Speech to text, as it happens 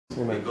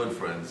We're good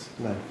friends.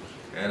 Amen.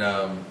 And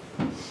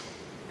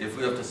if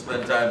we have to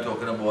spend time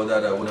talking about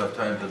that, I wouldn't have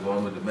time to go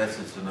on with the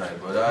message tonight.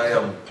 But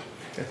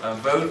I'm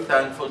very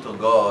thankful to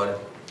God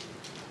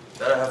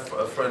that I have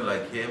a friend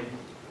like him.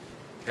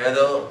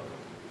 Heather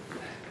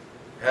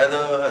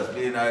has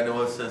been, I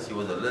know her since she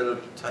was a little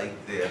tight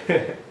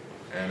there.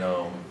 And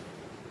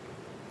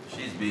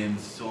she's been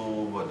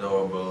so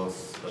adorable,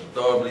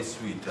 adorably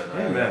sweet.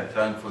 And I'm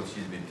thankful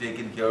she's been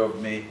taking care of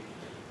me.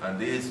 And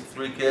these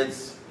 3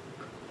 kids,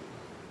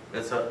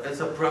 it's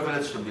a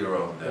privilege to be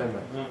around them.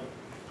 Amen.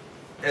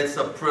 It's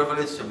a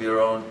privilege to be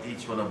around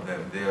each one of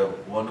them. They are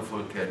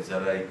wonderful kids,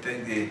 and I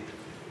think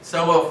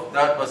some of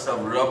that must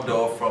have rubbed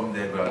off from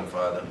their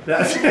grandfather.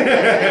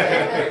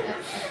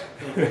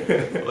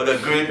 Or the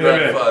great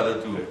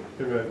grandfather too.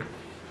 Amen.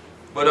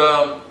 But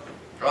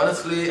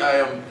honestly, I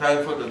am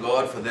thankful to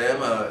God for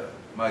them.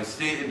 My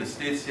stay in the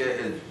States here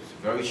is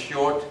very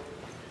short,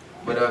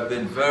 but I've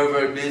been very,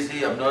 very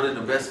busy. I'm not in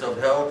the best of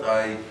health.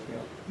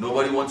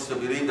 Nobody wants to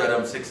believe that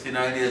I'm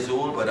 69 years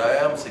old, but I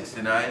am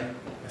 69.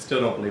 I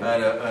still don't believe it.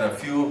 And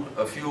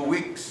a few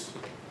weeks,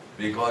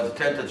 because the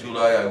 10th of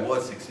July I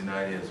was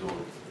 69 years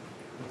old.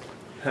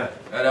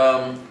 And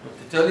to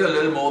tell you a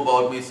little more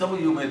about me, some of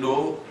you may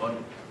know,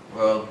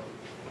 well,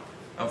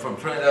 I'm from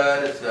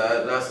Trinidad. It's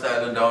the last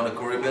island down the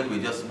Caribbean.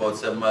 We're just about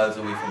 7 miles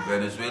away from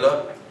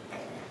Venezuela.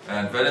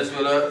 And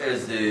Venezuela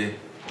is the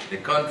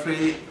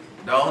country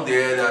down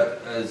there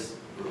that is,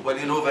 well,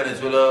 you know,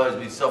 Venezuela has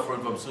been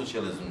suffering from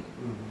socialism.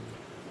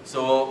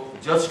 So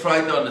just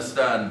try to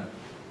understand,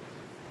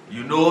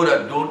 you know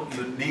that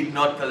you need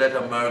not to let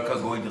America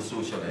go into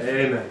socialism.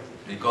 Amen.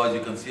 Because you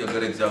can see a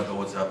good example of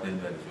what's happening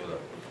in Venezuela.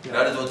 Yeah.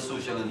 That is what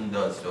socialism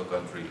does to a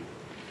country.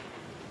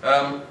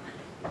 I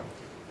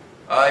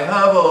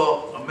have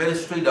a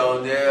ministry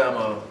down there. I'm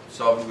a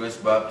Sovereign Grace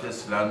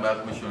Baptist,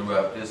 Landmark Missionary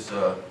Baptist.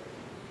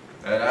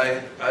 And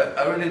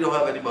I really don't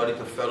have anybody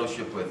to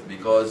fellowship with,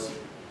 because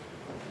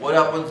what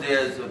happens there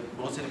is that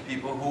most of the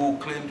people who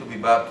claim to be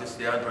Baptists,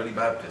 they aren't really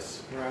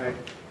Baptists. Right.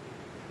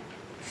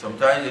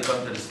 Sometimes they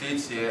come to the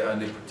States here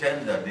and they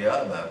pretend that they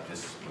are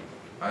Baptists,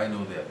 but I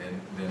know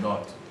they're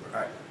not.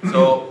 Right.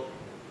 So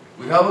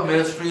we have a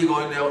ministry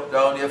going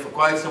down there for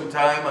quite some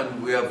time,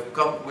 and we have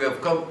come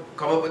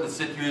up with a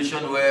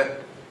situation where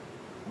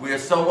we are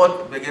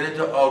somewhat beginning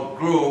to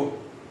outgrow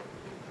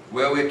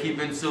where we're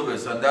keeping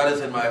service, and that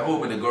is in my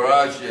home, in the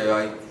garage there.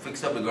 I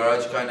fix up the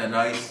garage kind of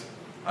nice,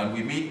 and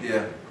we meet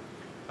there.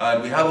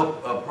 And we have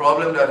a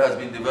problem that has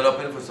been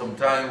developing for some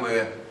time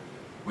where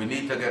we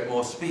need to get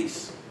more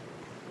space.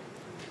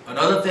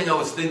 Another thing I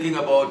was thinking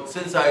about,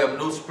 since I am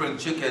no spring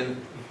chicken,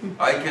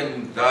 I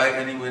can die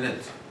any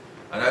minute.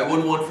 And I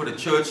wouldn't want for the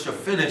church to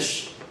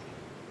finish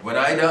when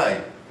I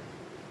die.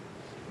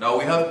 Now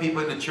we have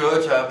people in the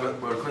church. I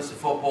have Brother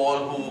Christopher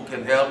Paul who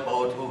can help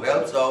out, who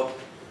helps out.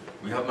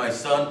 We have my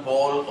son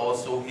Paul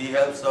also, he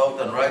helps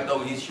out. And right now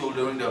he's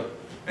shouldering the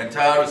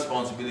entire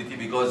responsibility,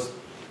 because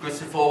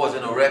Christopher was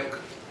in a wreck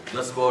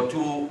just about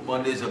 2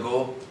 Mondays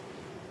ago,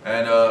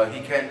 and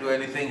he can't do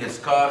anything. His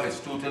car is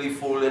totally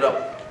folded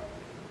up.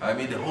 I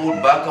mean, the whole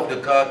back of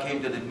the car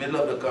came to the middle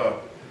of the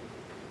car.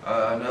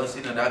 I've never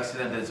seen an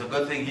accident. It's a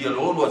good thing he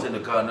alone was in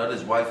the car, not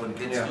his wife and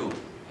kids too.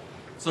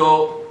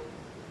 So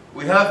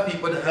we have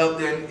people to help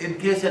them. In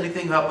case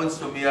anything happens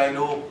to me, I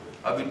know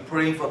I've been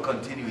praying for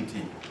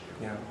continuity.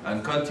 Yeah.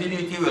 And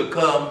continuity will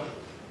come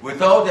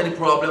without any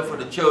problem for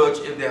the church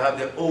if they have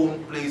their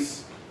own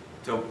place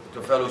to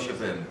fellowship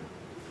in.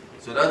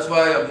 So that's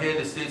why I'm here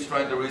in the States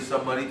trying to raise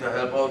some money to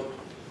help out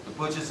to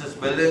purchase this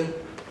building.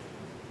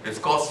 It's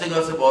costing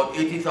us about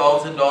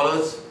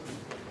 $80,000.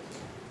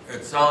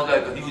 It sounds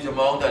like a huge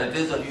amount, and it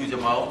is a huge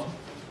amount,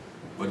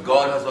 but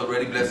God has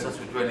already blessed us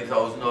with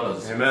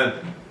 $20,000.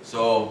 Amen.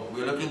 So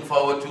we're looking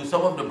forward to,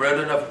 some of the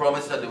brethren have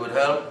promised that they would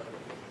help,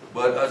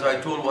 but as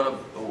I told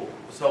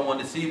someone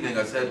this evening,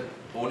 I said,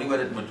 only when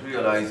it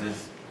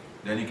materializes,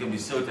 then you can be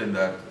certain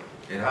that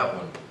it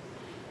happened.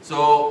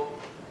 So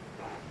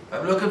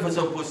I'm looking for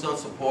some personal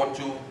support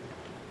too,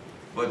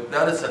 but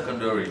that is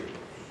secondary.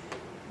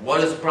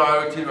 What is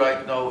priority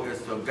right now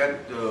is to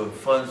get the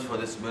funds for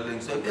this building.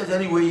 So if there's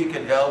any way you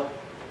can help,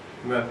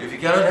 if you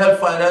cannot help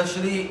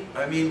financially,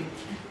 I mean,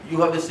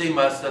 you have the same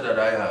master that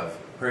I have.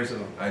 Praise the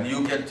Lord. And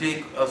you can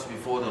take us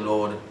before the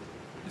Lord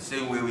the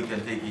same way we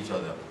can take each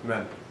other.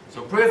 Amen.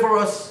 So pray for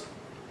us.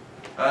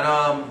 And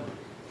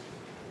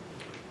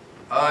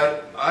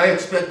I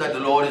expect that the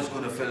Lord is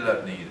going to fill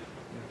that need.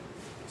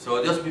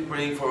 So just be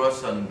praying for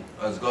us, and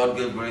as God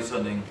gives grace,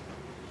 and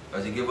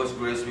as He gives us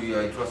grace,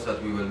 I trust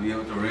that we will be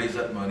able to raise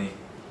that money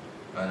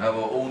and have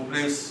our own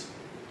place,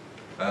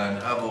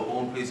 and have our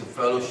own place of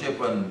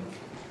fellowship, and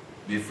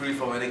be free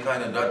from any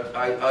kind of debt.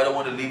 I don't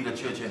want to leave the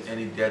church in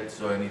any debts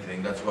or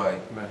anything. That's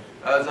why. Amen.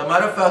 As a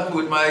matter of fact,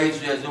 with my age,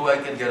 there's no way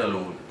I can get a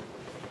loan.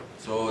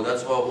 So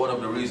that's one of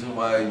the reasons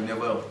why I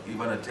never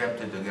even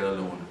attempted to get a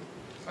loan.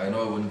 I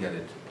know I wouldn't get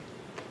it.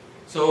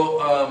 So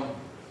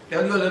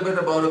tell you a little bit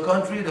about the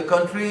country. The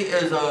country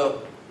is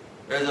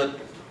an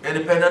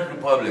independent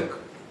republic.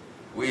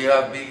 We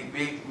have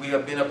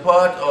been a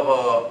part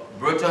of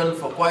Britain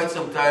for quite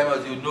some time.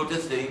 As you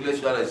notice, the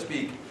English that I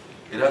speak,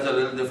 it has a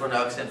little different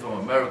accent from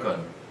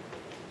American.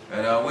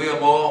 And we are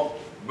more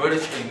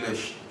British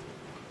English.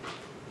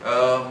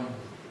 Our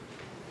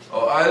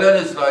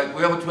island is like,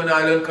 we have a twin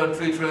island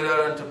country,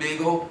 Trinidad and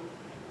Tobago.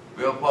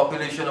 We have a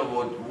population of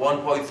about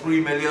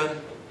 1.3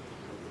 million.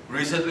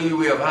 Recently,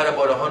 we have had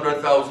about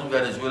 100,000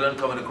 Venezuelans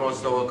coming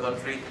across our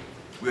country.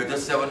 We are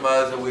just 7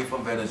 miles away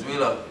from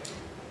Venezuela.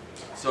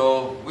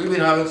 So we've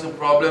been having some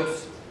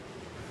problems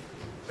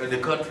in the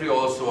country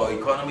also. Our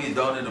economy is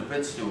down in the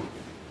pits too.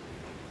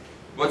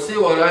 But see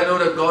what, I know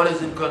that God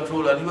is in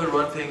control and He will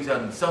run things,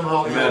 and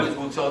somehow He always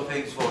works out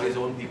things for His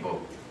own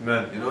people.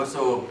 Amen. You know,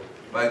 so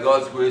by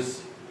God's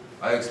grace,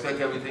 I expect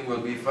everything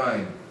will be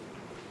fine.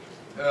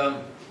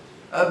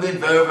 I've been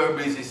very, very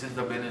busy since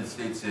I've been in the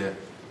States here.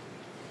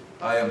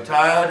 I am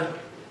tired,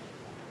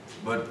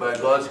 but by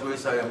God's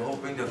grace, I am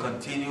hoping to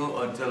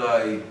continue until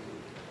I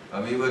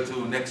am able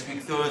to, next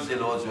week, Thursday,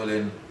 Lord's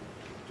willing,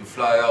 to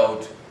fly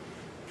out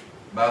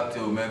back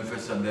to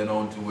Memphis and then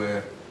on to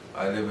where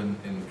I live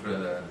in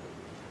Trinidad.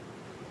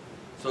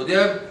 So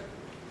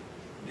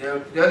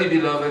dearly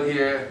beloved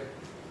here,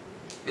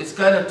 it's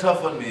kind of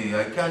tough on me.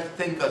 I can't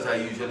think as I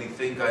usually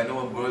think. I know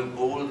I'm growing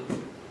old,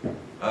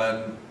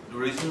 and the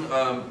reason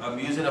I'm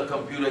using a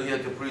computer here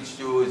to preach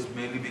to you is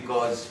mainly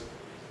because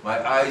my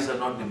eyes are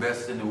not the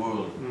best in the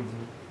world.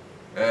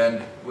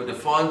 And with the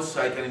fonts,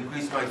 I can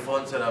increase my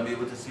fonts and I'm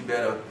able to see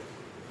better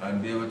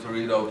and be able to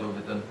read out of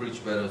it and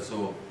preach better.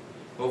 So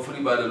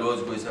hopefully by the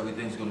Lord's grace,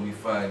 everything's going to be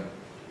fine.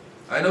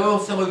 I know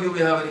some of you may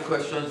have any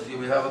questions. You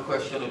may have a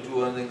question or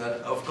two, and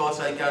of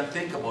course I can't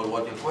think about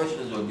what your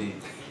questions will be.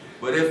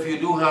 But if you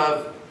do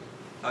have,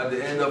 at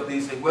the end of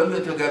these things, when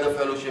we're together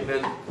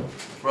fellowshipping,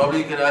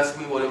 probably you can ask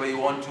me whatever you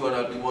want to, and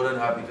I'll be more than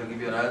happy to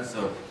give you an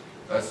answer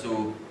as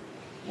to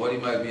what you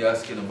might be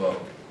asking about.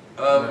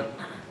 I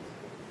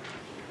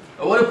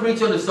want to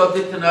preach on the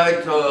subject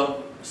tonight,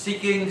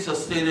 seeking,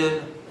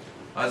 sustaining,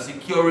 and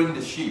securing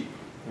the sheep.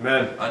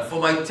 Amen. And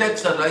for my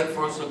text, I'd like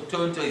for us to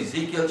turn to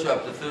Ezekiel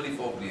chapter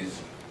 34,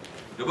 please.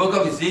 The book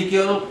of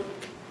Ezekiel,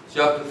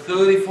 chapter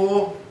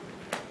 34.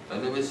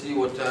 And let me see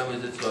what time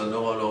is it so I'll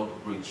know how long to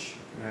preach.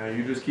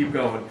 You just keep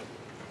going.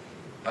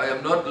 I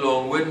am not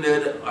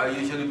long-winded. I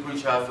usually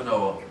preach half an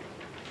hour.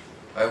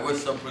 I wish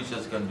some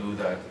preachers can do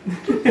that.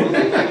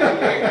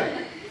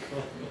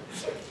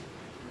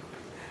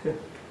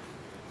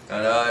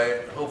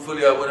 And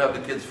hopefully I won't have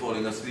the kids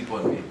falling asleep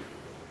on me.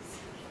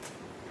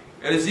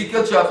 In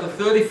Ezekiel chapter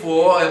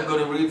 34, I am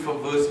going to read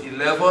from verse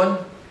 11.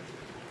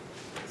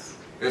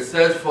 It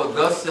says, "For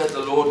thus said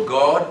the Lord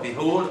God,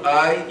 Behold,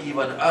 I,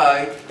 even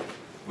I,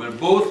 will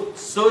both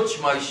search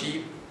my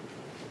sheep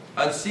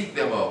and seek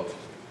them out.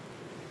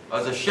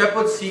 As a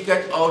shepherd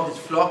seeketh out his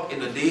flock in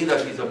the day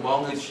that he is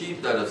among his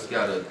sheep that are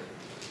scattered,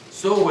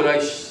 so will I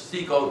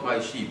seek out my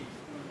sheep,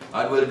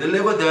 and will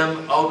deliver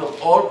them out of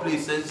all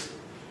places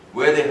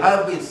where they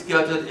have been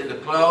scattered in the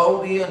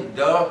cloudy and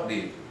dark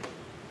day.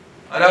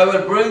 And I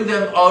will bring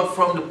them out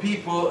from the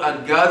people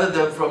and gather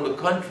them from the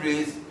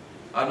countries,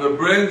 and will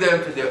bring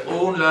them to their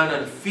own land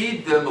and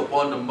feed them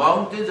upon the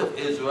mountains of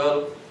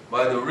Israel,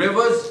 by the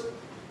rivers,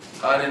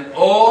 and in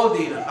all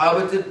the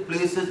inhabited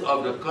places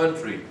of the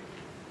country.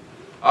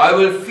 I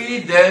will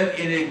feed them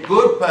in a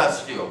good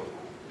pasture,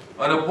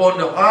 and upon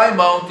the high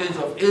mountains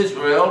of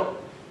Israel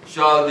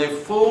shall their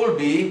fold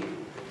be.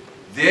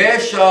 There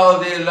shall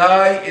they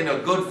lie in a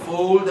good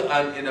fold,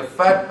 and in a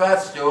fat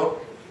pasture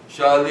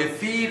shall they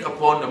feed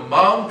upon the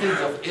mountains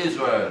of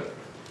Israel.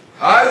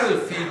 I will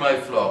feed my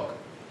flock,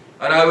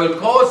 and I will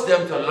cause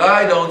them to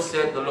lie down,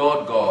 said the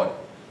Lord God.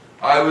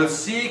 I will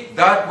seek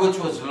that which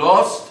was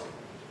lost,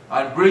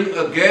 and bring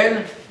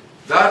again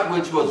that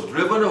which was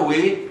driven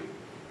away,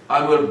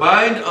 and will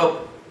bind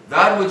up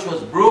that which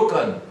was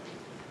broken,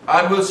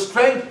 and will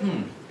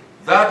strengthen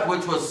that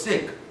which was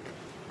sick.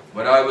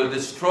 But I will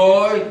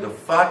destroy the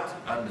fat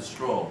and the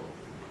strong.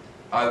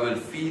 I will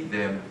feed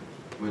them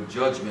with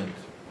judgment."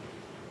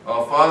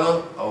 Our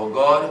Father, our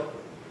God,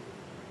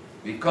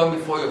 we come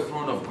before your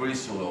throne of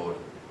grace, O Lord,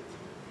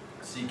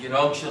 seeking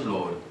unction,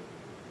 Lord.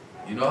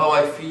 You know how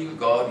I feel,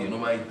 God. You know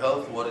my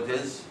health, what it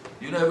is.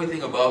 You know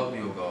everything about me,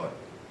 O God.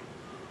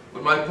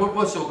 But my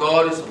purpose, O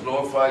God, is to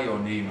glorify your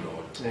name,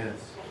 Lord. Yes.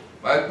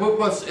 My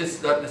purpose is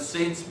that the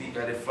saints be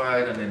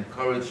edified and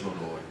encouraged,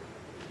 O Lord.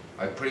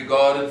 I pray,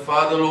 God and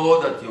Father,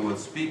 Lord, that you will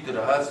speak to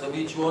the hearts of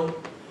each one.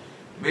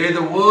 May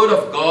the word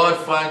of God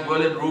find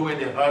dwelling room in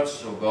their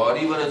hearts, O God,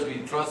 even as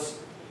we trust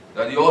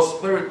that your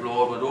Spirit,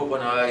 Lord, would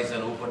open eyes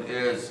and open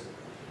ears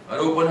and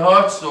open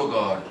hearts, O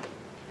God,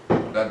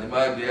 that they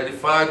might be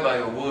edified by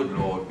your word,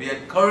 Lord, be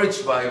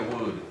encouraged by your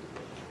word,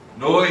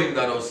 knowing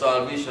that our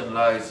salvation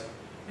lies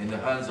in the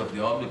hands of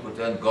the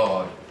omnipotent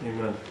God.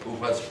 Amen. Who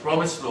has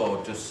promised,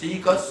 Lord, to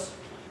seek us,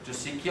 to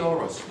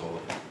secure us,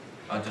 Lord,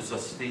 and to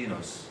sustain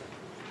us.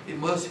 Be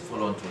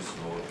merciful unto us,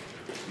 Lord.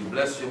 We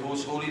bless your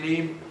most holy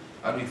name,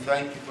 and we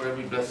thank you for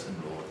every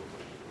blessing, Lord.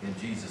 In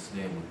Jesus'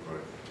 name we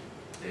pray.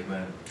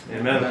 Amen.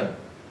 Amen.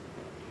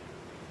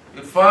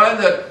 you find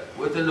that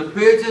within the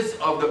pages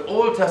of the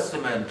Old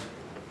Testament,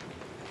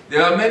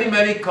 there are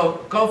many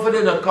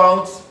comforting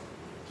accounts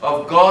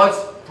of God's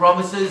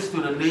promises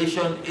to the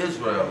nation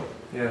Israel.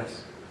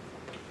 Yes.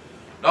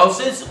 Now,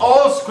 since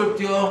all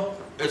scripture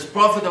is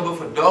profitable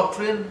for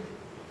doctrine,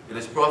 it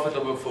is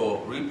profitable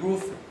for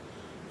reproof,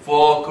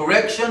 for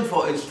correction,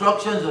 for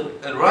instructions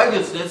in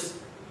righteousness,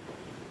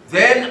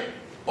 then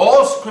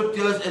all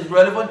scriptures is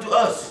relevant to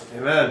us.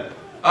 Amen.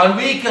 And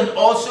we can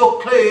also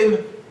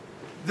claim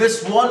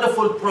this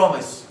wonderful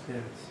promise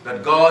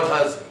that God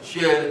has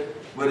shared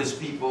with His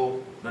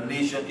people, the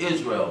nation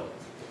Israel.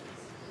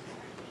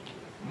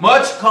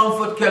 Much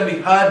comfort can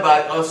be had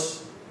by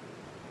us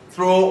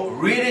through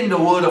reading the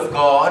Word of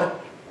God,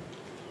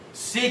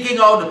 seeking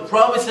out the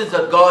promises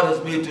that God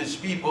has made to His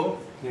people,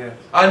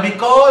 and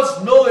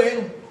because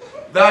knowing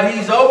that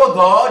He's our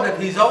God, that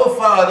He's our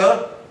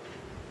Father,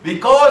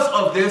 because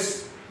of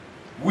this,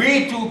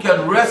 we too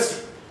can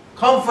rest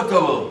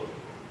comfortable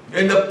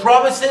in the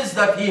promises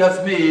that He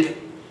has made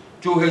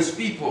to His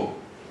people.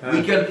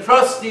 We can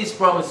trust these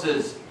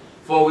promises,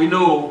 for we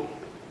know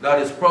that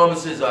His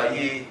promises are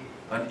yea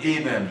and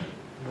amen.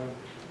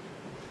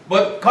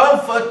 But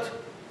comfort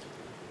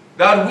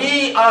that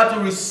we are to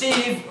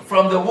receive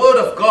from the Word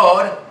of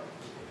God,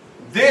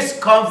 this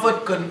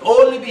comfort can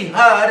only be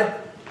had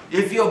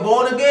if you're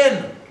born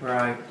again.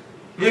 Right.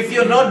 If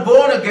you're not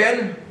born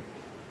again,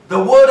 the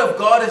Word of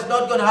God is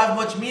not going to have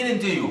much meaning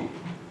to you.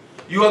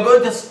 You are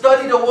going to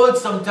study the Word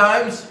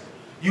sometimes.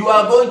 You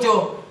are going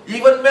to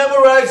even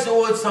memorize the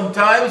Word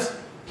sometimes.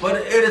 But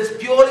it is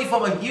purely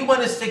from a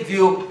humanistic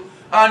view.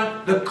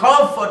 And the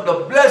comfort,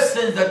 the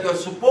blessings that you're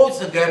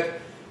supposed to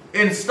get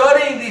in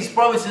studying these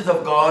promises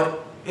of God,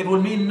 it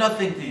will mean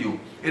nothing to you.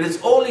 It is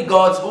only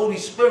God's Holy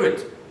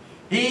Spirit.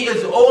 He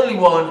is the only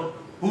one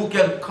who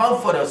can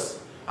comfort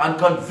us and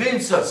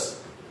convince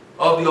us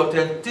of the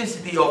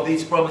authenticity of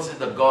these promises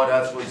that God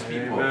has for His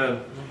people.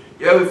 Amen.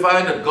 Here we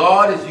find that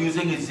God is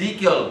using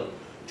Ezekiel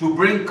to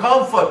bring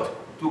comfort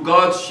to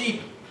God's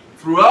sheep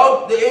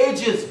throughout the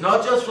ages,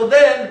 not just for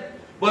then,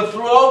 but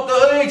throughout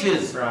the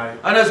ages. Right.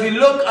 And as we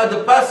look at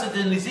the passage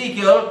in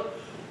Ezekiel,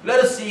 let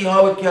us see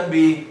how it can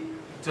be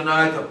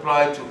tonight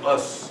applied to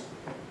us.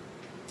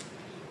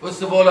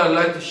 First of all, I'd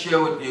like to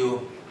share with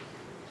you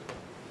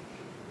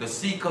the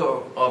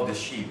seeker of the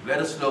sheep. Let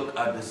us look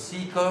at the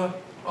seeker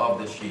of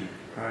the sheep.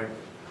 Right.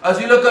 As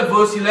we look at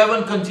verse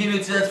 11, continue,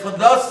 it says, "For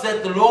thus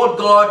saith the Lord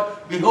God,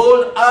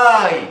 behold,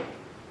 I,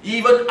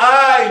 even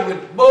I, will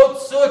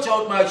both search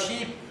out my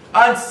sheep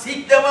and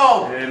seek them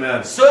out."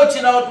 Amen.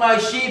 Searching out my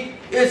sheep,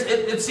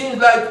 it seems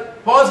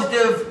like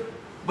positive,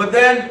 but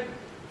then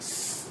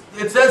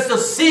it says to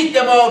seek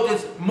them out.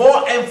 It's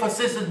more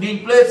emphasis is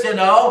being placed here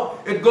now.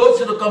 It goes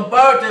to the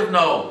comparative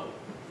now.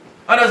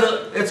 And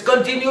it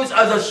continues,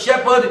 as a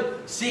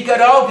shepherd seeketh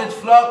out his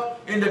flock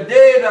in the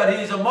day that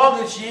he is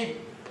among his sheep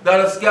that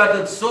are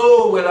scattered,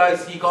 so will I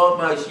seek out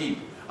my sheep,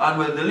 and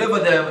will deliver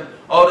them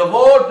out of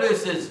all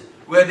places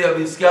where they have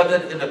been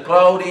scattered in the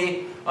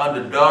cloudy and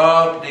the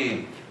dark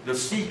day. The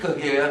seeker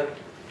here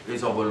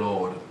is our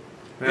Lord.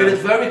 Yeah. It is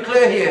very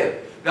clear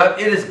here that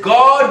it is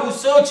God who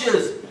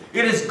searches.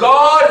 It is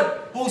God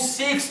who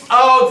seeks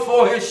out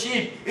for His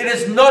sheep. It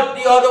is not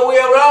the other way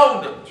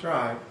around. That's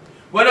right.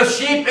 When a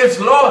sheep is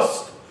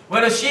lost,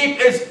 when a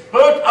sheep is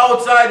hurt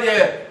outside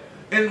there,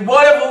 in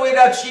whatever way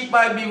that sheep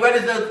might be,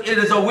 whether it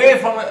is away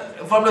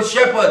from the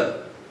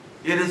shepherd,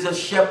 it is the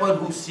shepherd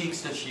who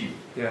seeks the sheep.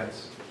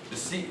 Yes.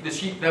 The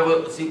sheep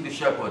never seek the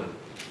shepherd.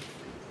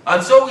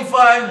 And so we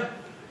find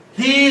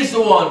He is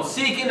the one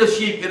seeking the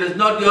sheep. It is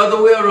not the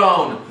other way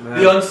around. Amen.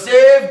 The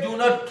unsaved do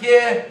not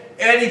care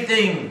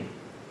anything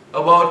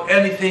about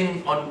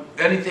anything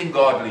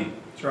godly.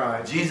 That's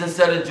right. Jesus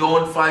said in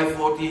John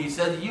 5:14, He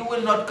said, "You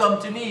will not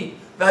come to me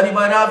that you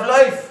might have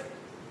life."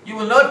 You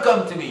will not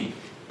come to me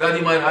that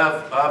you might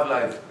have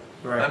life.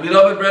 Right. And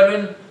beloved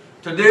brethren,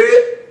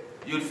 today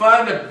you'll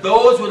find that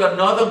those with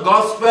another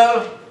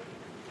gospel,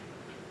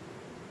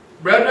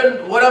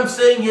 brethren, what I'm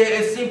saying here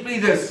is simply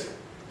this.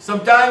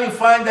 Sometimes you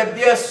find that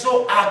they are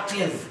so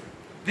active.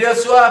 They are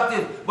so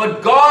active.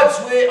 But God's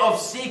way of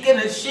seeking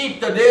His sheep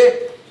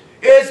today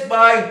is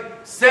by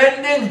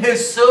sending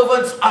His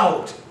servants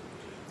out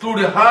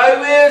through the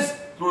highways,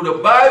 through the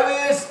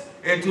byways,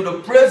 into the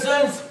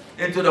prisons,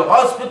 into the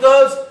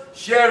hospitals,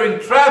 sharing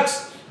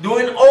tracts,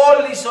 doing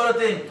all these sort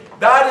of things.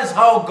 That is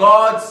how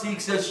God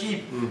seeks His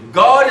sheep. Mm-hmm.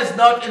 God is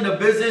not in the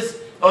business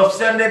of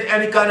sending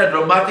any kind of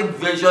dramatic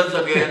visions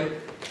again.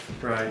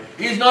 Right.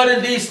 He's not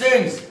in these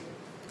things.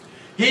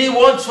 He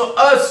wants for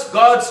us,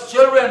 God's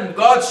children,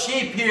 God's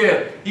sheep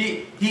here.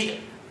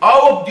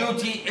 Our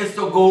duty is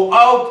to go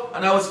out,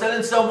 and I was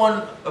telling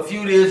someone a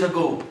few days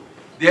ago,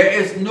 there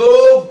is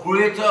no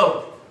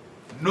greater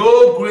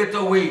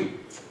way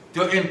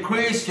to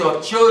increase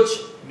your church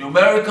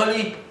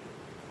numerically.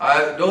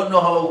 I don't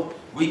know how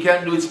we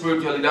can do it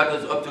spiritually, that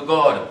is up to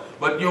God.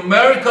 But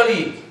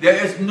numerically, there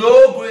is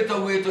no greater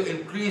way to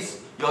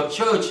increase your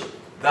church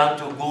than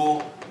to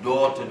go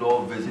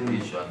door-to-door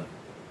visitation.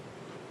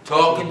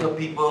 Talking to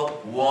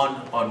people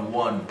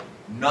one-on-one,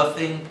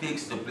 Nothing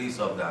takes the place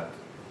of that.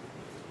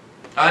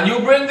 And you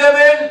bring them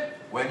in.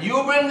 When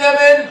you bring them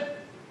in,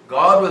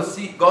 God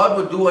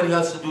will do what He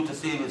has to do to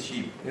save His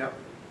sheep. Yep.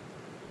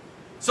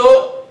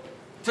 So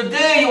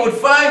today you would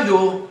find,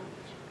 though,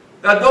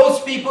 that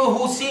those people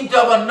who seem to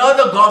have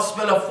another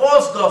gospel, a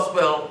false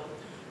gospel,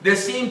 they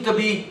seem to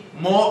be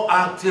more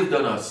active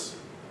than us.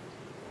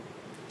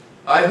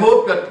 I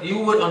hope that you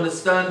would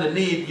understand the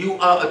need. You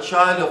are a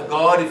child of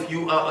God. If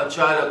you are a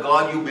child of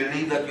God, you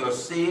believe that you are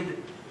saved,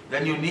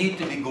 then you need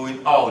to be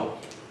going out.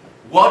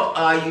 What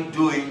are you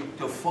doing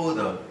to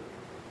further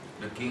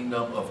the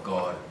kingdom of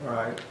God?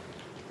 Right.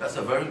 That's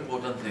a very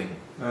important thing.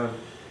 Amen.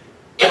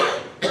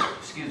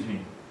 Excuse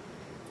me.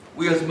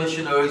 We as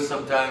missionaries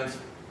sometimes,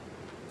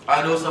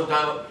 I know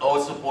sometimes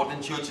our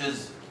supporting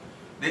churches,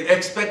 they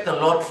expect a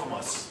lot from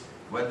us,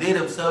 when they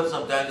themselves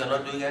sometimes are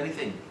not doing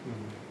anything.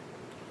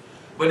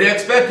 But they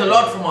expect a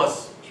lot from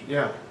us.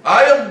 Yeah.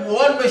 I am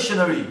one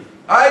missionary.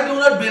 I do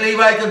not believe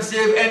I can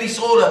save any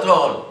soul at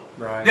all.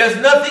 Right. There's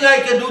nothing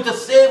I can do to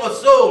save a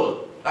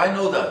soul. I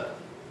know that.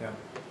 Yeah.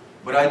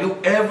 But I do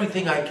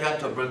everything I can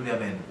to bring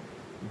them in.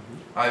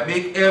 I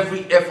make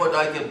every effort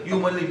I can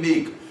humanly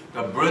make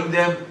to bring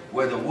them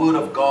where the word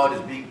of God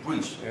is being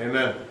preached.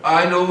 Amen.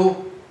 I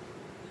know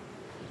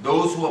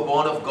those who are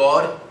born of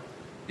God,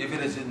 if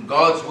it is in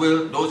God's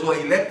will, those who are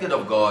elected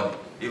of God,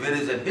 if it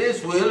is in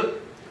His will,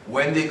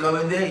 when they come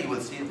in there, He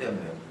will save them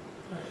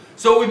there.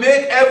 So we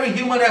make every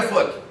human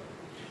effort.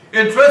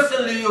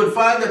 Interestingly, you will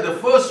find that the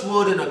first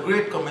word in the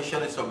Great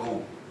Commission is to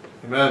go.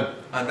 Amen.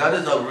 And that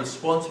is a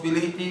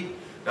responsibility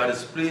that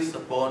is placed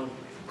upon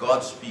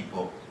God's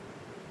people.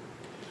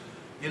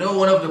 You know,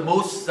 one of the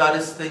most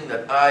saddest things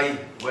that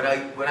when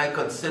I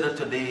consider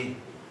today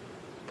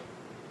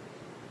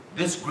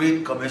this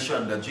Great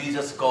Commission that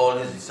Jesus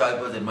called His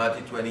disciples in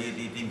Matthew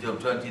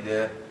 28:18-20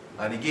 there,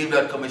 and He gave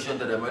that commission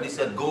to them, and He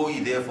said, "Go ye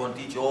therefore and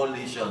teach all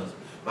nations,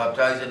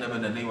 baptizing them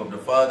in the name of the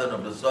Father and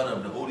of the Son and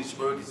of the Holy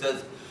Spirit." He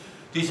says,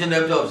 teaching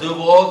them to observe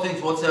all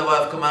things whatsoever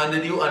I have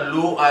commanded you, and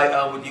lo, I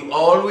am with you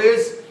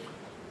always.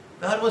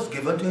 That was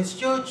given to His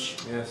church.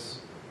 Yes.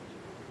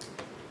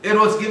 It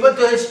was given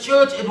to His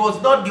church. It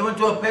was not given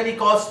to a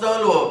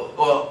Pentecostal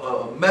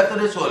or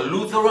Methodist or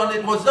Lutheran.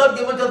 It was not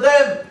given to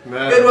them.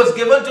 Amen. It was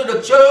given to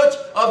the church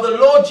of the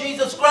Lord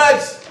Jesus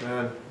Christ.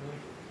 Amen.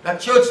 That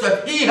church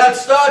that He had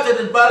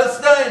started in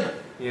Palestine.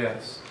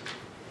 Yes.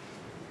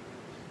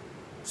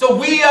 So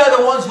we are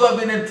the ones who have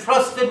been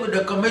entrusted with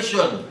the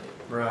commission.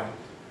 Right.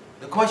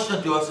 The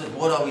question to us is,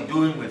 what are we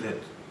doing with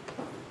it?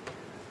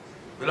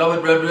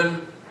 Beloved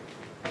brethren,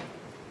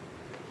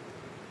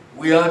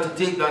 we are to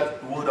take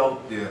that word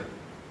out there.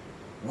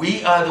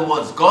 We are the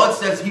ones. God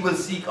says He will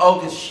seek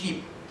out His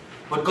sheep.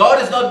 But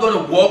God is not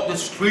going to walk the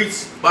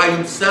streets by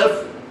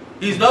Himself.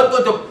 He's not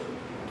going to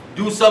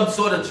do some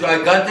sort of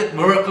gigantic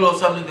miracle or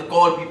something to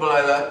call people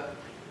like that.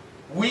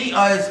 We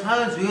are His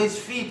hands, we are His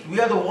feet. We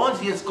are the ones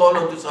He has called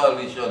unto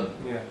salvation.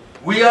 Yeah.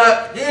 We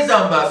are His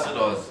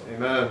ambassadors.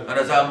 Amen. And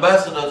as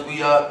ambassadors, we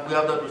have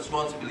that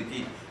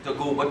responsibility to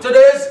go. But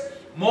today's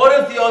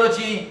modern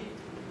theology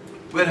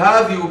will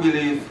have you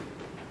believe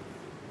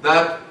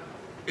that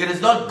it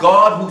is not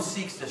God who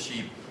seeks the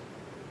sheep,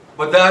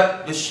 but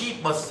that the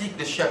sheep must seek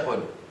the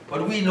shepherd.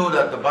 But we know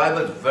that the Bible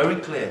is very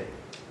clear.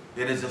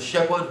 It is the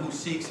shepherd who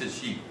seeks his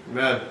sheep.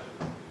 Amen.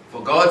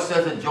 For God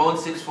says in John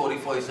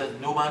 6:44, He says,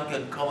 "No man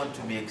can come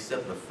unto me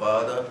except the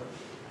Father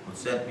who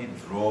sent me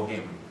draw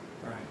him."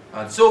 Right.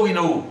 And so we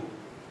know,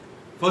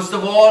 first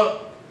of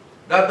all,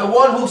 that the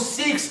one who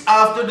seeks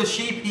after the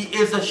sheep, he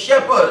is a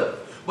shepherd.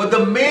 But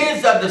the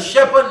means that the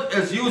shepherd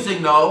is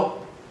using now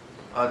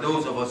are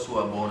those of us who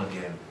are born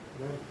again.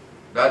 Amen.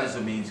 That is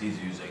the means He's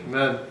using.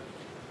 Amen.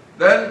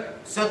 Then,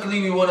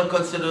 secondly, we want to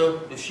consider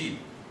the sheep.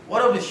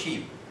 What are the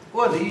sheep? Who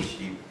are these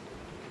sheep?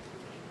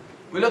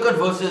 We look at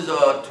verses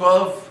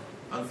 12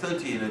 and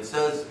 13. It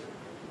says,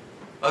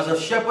 "As a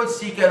shepherd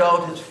seeketh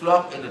out his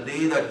flock in the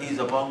day that he is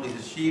among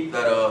his sheep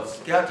that are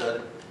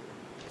scattered,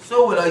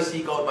 so will I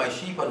seek out my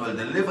sheep and will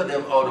deliver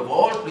them out of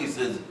all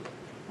places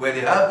where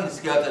they have been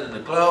scattered in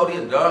the cloudy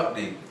and dark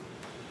day.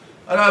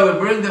 And I will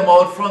bring them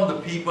out from the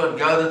people and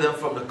gather them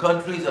from the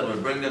countries and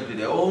will bring them to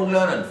their own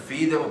land and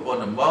feed them upon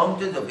the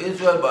mountains of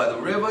Israel by the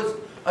rivers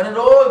and in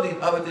all the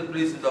inhabited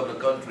places of the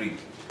country."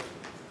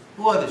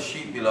 Who are the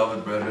sheep,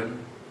 beloved brethren?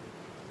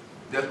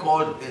 They're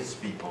called His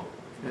people.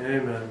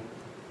 Amen.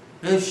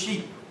 His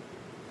sheep.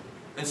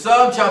 In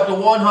Psalm chapter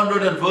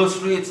 100 and verse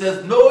 3 it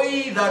says, "Know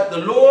ye that the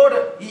Lord,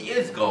 He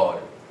is God.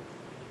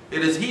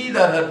 It is He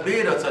that hath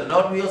made us and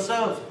not we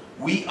ourselves.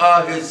 We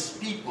are His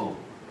people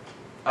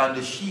and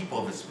the sheep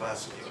of His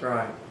pasture." That's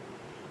right.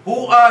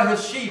 Who are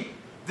His sheep?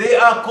 They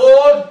are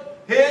called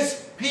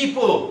His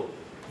people.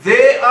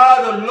 They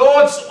are the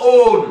Lord's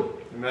own.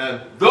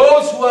 Amen.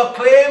 Those who are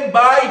claimed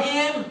by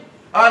Him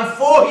and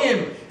for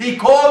Him. He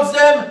calls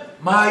them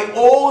my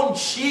own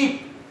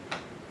sheep.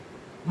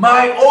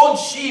 My own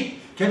sheep.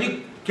 Can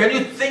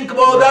you think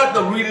about that?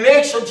 The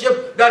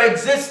relationship that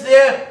exists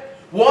there.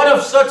 One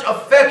of such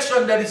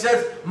affection that He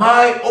says,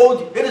 my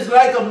own. It is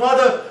like a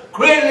mother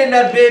cradling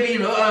that baby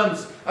in her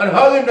arms and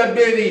hugging that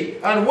baby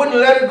and wouldn't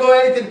let it go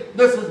anything.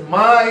 This is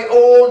my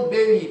own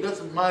baby. This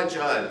is my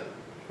child.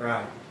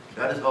 Right.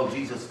 That is how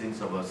Jesus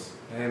thinks of us.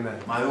 Amen.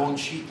 My own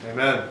sheep.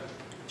 Amen.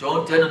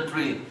 John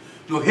 10:3.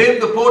 To him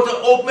the porter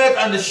openeth,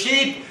 and the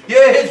sheep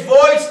hear his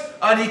voice,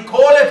 and he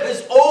calleth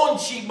his own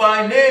sheep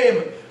by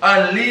name,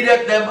 and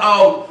leadeth them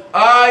out.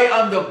 I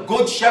am the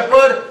good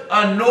shepherd,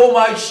 and know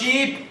my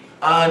sheep,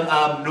 and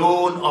am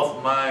known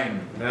of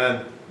mine.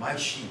 Amen. My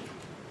sheep.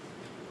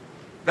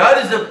 That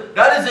is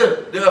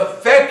the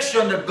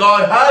affection that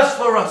God has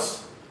for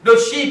us. The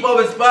sheep of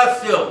his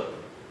pasture.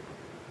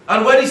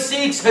 And when he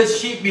seeks his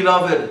sheep,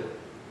 beloved,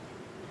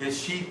 his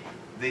sheep,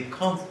 they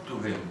come to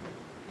him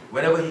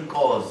whenever he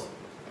calls.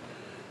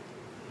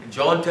 In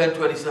John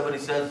 10:27 he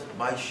says,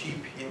 my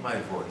sheep hear my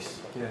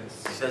voice.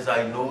 Yes. He says,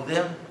 I know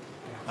them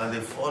and they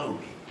follow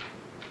me.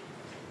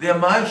 They are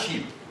my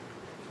sheep.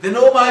 They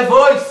know my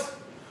voice.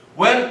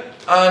 When,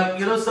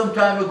 some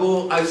time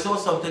ago I saw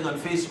something on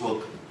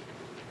Facebook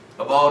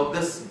about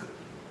this.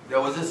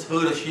 There was this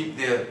herd of sheep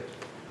there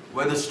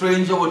where the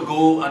stranger would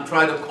go and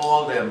try to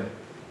call them,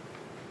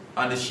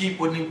 and the sheep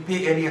wouldn't even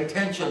pay any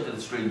attention to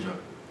the stranger.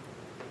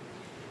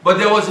 But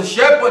there was a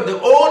shepherd,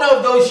 the owner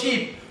of those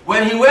sheep.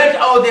 When he went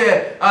out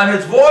there and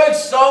his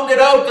voice sounded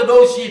out to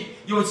those sheep,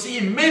 you would see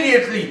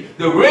immediately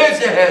they raise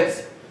their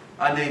heads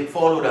and they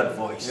follow that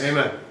voice.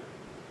 Amen.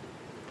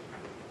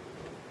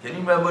 Can you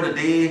remember the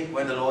day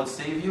when the Lord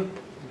saved you?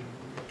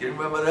 Can you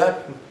remember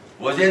that?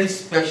 Was there any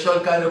special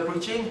kind of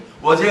preaching?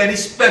 Was there any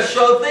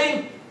special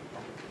thing?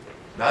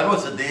 That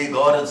was the day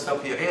God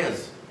unstopped your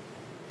ears.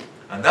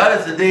 And that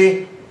is the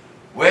day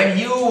when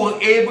you were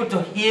able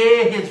to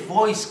hear his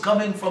voice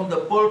coming from the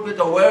pulpit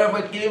or wherever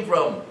it came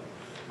from.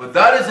 But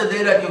that is the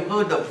day that you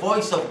heard the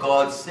voice of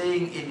God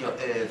saying in your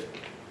ears,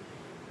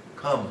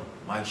 come,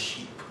 my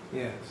sheep.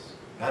 Yes.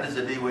 That is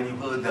the day when you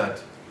heard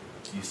that.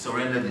 You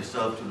surrendered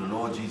yourself to the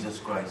Lord Jesus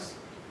Christ.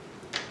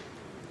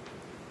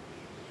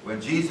 When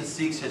Jesus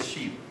seeks his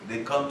sheep,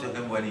 they come to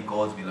him when he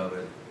calls,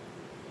 beloved.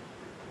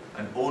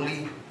 And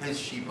only his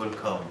sheep will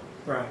come.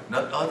 Right.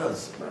 Not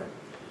others. Right.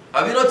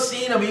 Have you not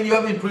seen? You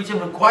have been preaching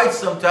for quite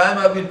some time.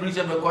 I've been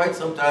preaching for quite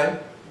some time.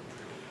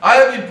 I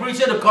have been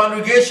preaching to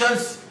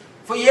congregations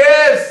for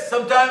years.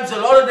 Sometimes a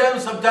lot of them,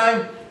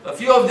 sometimes a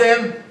few of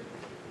them.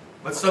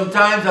 But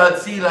sometimes I'd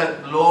see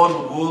like the Lord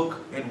would work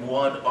in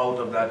one out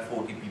of that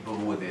 40 people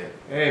who were there.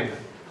 Amen.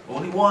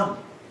 Only one.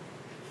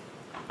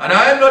 And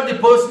I am not the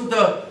person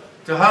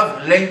to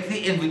have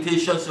lengthy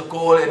invitations to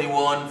call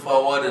anyone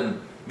forward and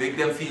make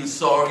them feel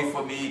sorry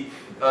for me.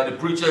 The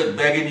preacher is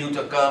begging you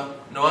to come.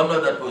 No, I'm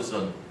not that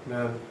person.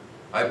 No.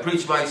 I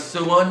preach my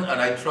sermon and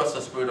I trust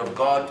the Spirit of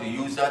God to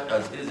use that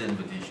as his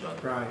invitation.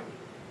 Right.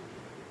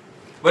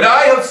 But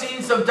I have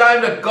seen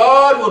sometime that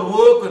God would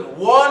work with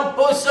one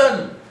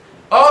person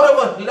out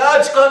of a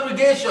large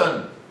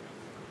congregation.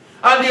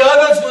 And the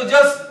others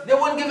will they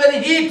wouldn't give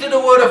any heed to the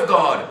word of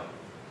God.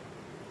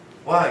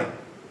 Why?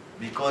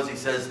 Because he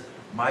says,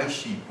 my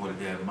sheep will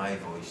hear my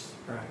voice.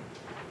 Right.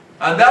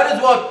 And that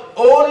is what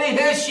only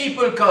his sheep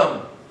will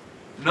come.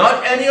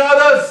 Not any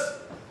others.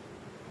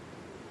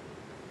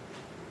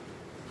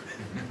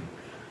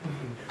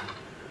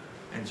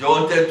 In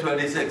John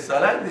 10:26, I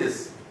like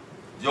this.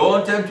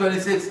 John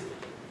 10:26,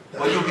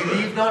 but you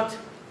believe not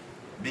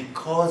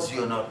because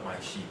you're not my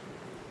sheep.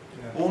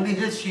 Yeah. Only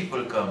his sheep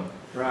will come.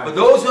 Right. But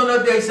those who are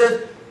not there, he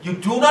says, you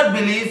do not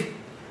believe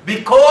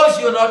because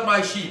you're not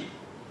my sheep,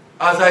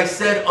 as I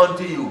said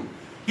unto you.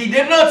 He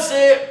did not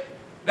say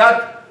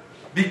that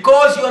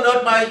because you're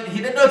not my,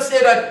 he did not say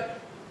that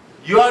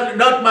you are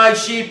not my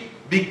sheep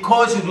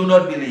because you do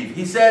not believe.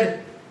 He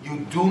said,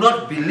 you do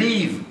not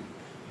believe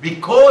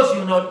because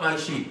you're not my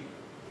sheep.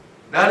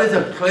 That is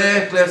a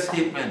clear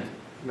statement.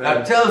 Amen.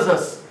 That tells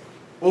us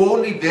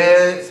only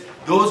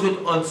those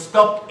with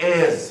unstopped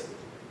ears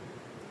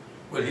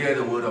will hear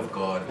the word of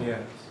God.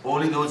 Yes.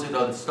 Only those with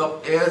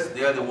unstopped ears,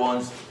 they are the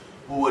ones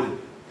who would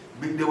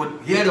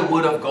hear the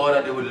word of God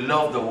and they would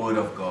love the word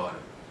of God.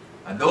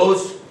 And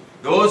those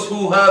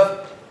who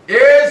have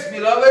ears,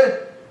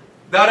 beloved,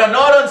 that are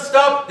not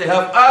unstopped, they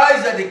have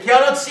eyes that they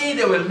cannot see,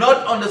 they will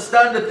not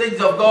understand the things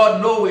of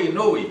God. No way,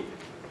 no way.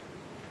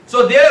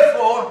 So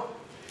therefore,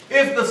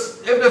 if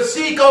the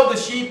seeker of the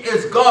sheep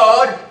is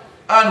God,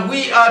 and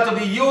we are to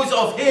be used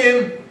of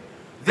him,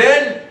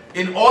 then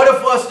in order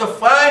for us to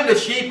find the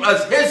sheep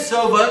as his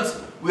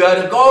servants, we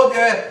are to go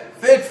there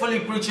faithfully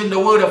preaching the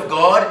word of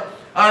God.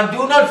 And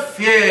do not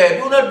fear,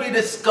 do not be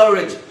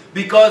discouraged,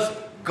 because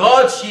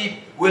God's sheep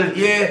will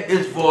hear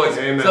his voice.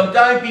 Amen.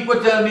 Sometimes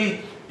people tell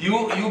me,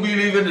 you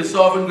believe in the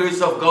sovereign grace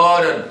of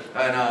God,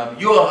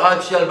 and you're a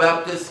hard shell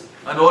Baptist,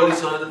 and all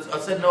this other. I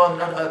said, no, I'm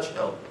not hard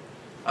shell.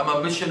 I'm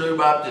a missionary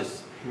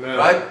Baptist. Amen.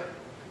 Right?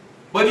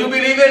 But you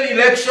believe in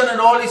election and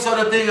all this sort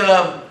of thing.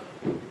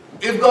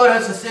 If God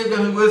has to save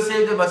them, he will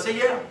save them. I say,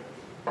 yeah.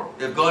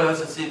 If God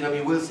has to save them,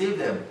 he will save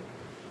them.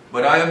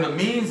 But I am the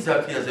means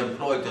that he has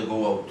employed to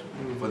go out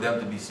for them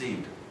to be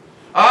saved.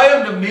 I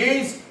am the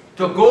means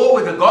to go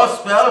with the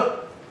gospel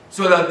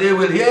so that they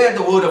will hear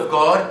the word of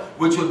God,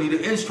 which will be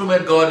the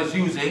instrument God is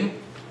using.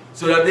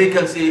 so that they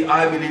can say,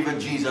 I believe in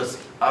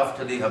Jesus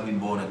after they have been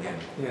born again.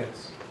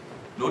 Yes.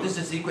 Notice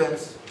the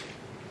sequence.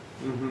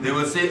 Mm-hmm. They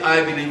will say,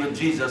 I believe in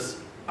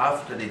Jesus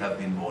after they have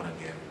been born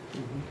again.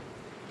 Mm-hmm.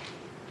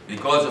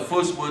 Because the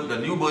first word, the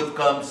new birth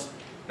comes,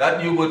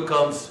 that new birth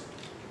comes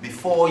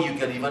before you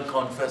can even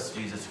confess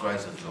Jesus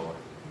Christ as Lord.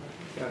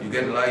 You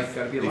get life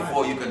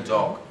before you can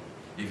talk.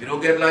 If you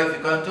don't get life,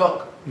 you can't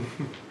talk.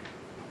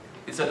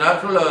 It's a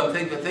natural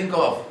thing to think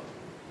of.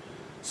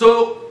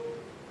 So,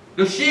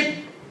 the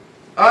sheep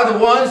are the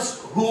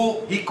ones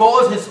who he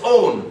calls his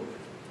own.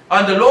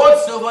 And the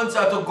Lord's servants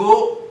are to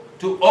go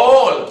to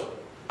all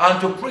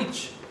and to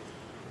preach.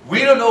 We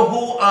don't know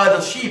who are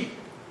the sheep,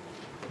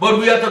 but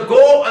we are to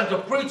go and to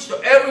preach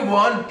to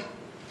everyone.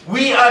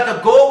 We are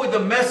to go with the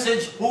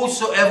message,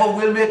 whosoever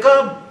will may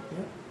come.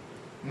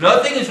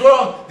 Nothing is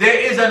wrong. There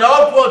is an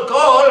outward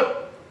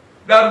call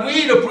that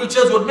we, the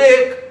preachers, would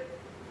make,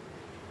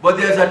 but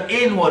there's an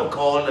inward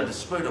call that the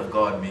Spirit of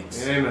God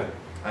makes. Amen.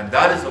 And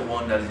that is the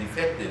one that is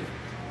effective.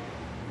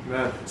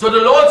 Amen. So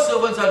the Lord's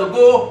servants are to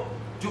go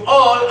to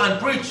all and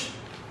preach.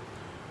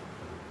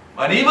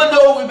 And even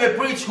though we may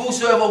preach,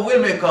 whosoever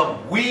will may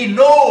come, we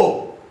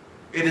know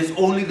it is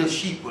only the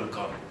sheep will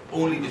come.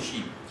 Only the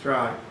sheep. That's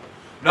right.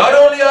 Not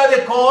only are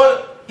they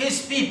called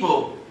his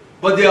people,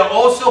 but they are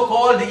also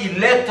called the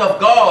elect of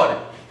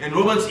God. In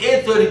Romans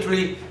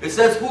 8:33, it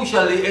says, who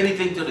shall lay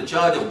anything to the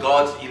charge of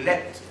God's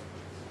elect?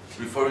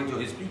 Referring to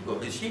his people,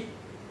 his sheep.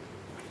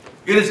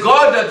 It is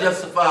God that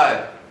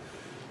justifies.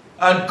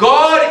 And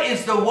God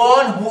is the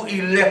one who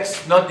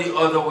elects, not the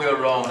other way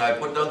around. I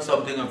put down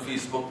something on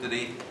Facebook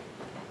today.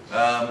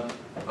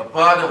 A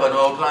part of an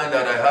outline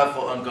that I have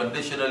for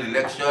unconditional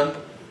election.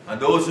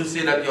 And those who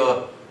say that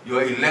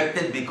you're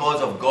elected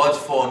because of God's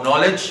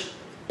foreknowledge,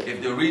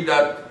 if they read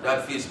that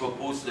Facebook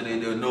post today,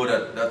 they'll know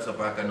that that's a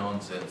pack of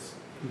nonsense.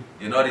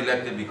 You're not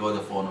elected because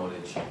of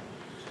foreknowledge.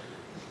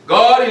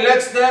 God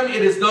elects them,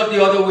 it is not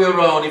the other way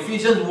around.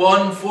 Ephesians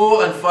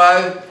 1:4 and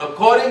 5,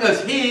 according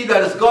as he,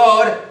 that is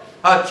God,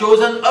 hath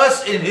chosen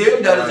us in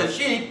him, that is a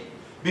sheep,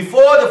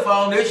 before the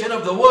foundation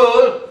of the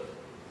world,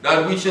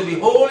 that we should be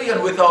holy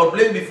and without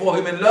blame before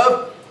him in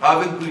love,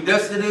 having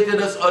predestinated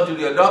us unto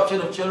the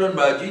adoption of children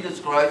by Jesus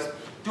Christ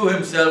to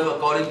himself,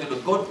 according to the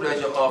good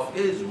pleasure of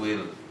his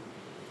will.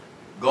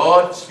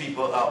 God's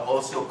people are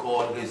also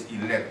called his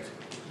elect.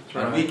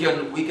 And we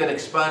can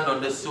expand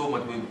on this so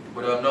much,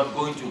 but I'm not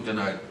going to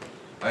tonight.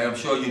 I am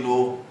sure you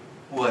know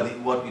when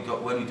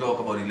we talk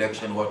about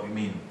election, what we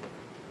mean.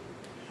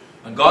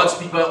 And God's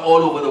people are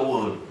all over the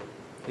world.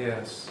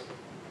 Yes.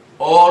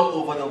 All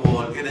over the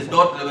world. It is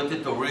not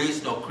limited to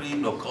race, no creed,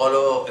 no color,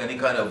 or any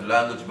kind of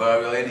language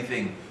barrier or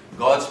anything.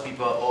 God's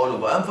people are all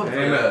over. I'm from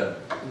Trinidad.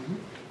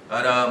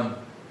 And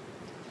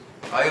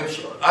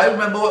I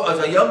remember as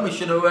a young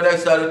missionary when I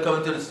started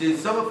coming to the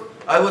States,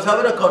 I was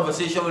having a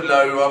conversation with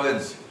Larry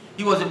Robbins.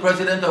 He was the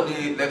president of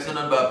the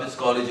Lexington Baptist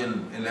College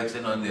in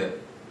Lexington there.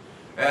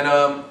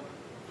 And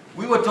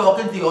we were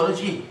talking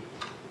theology.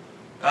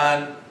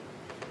 And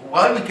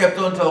while we kept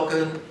on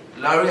talking,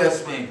 Larry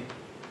asked me,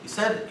 he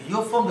said,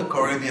 you're from the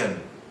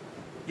Caribbean.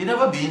 You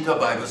never been to a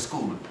Bible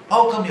school.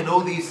 How come you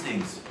know these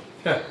things?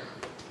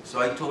 So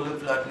I told him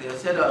flatly, I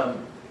said,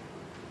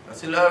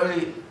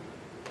 Larry,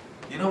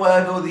 you know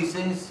why I know these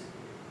things?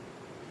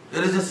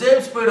 It is the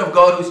same Spirit of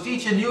God who's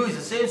teaching you, is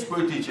the same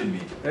Spirit teaching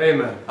me.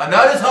 Amen. And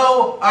that is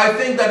how I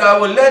think that I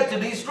was led to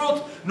these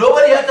truths.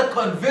 Nobody had to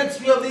convince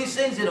me of these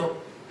things, you know.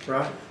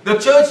 Right. The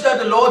church that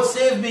the Lord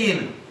saved me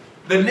in,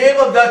 the name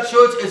of that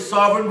church is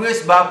Sovereign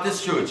Grace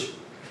Baptist Church.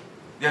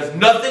 There's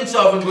nothing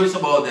Sovereign Grace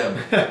about them.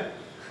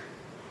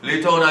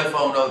 Later on I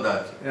found out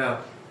that.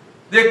 Yeah.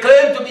 They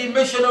claim to be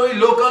missionary,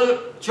 local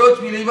church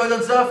believers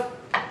and stuff.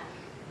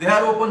 They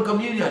had open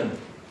communion.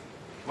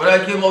 When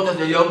I came out as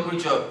a young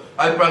preacher,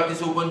 I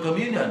practiced open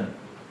communion.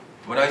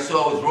 When I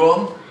saw I was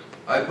wrong,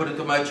 I put it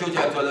to my church.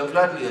 I told them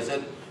flatly, I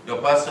said,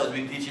 your pastor has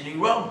been teaching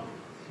you wrong.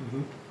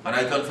 And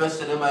I confessed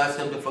to them, I asked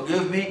them to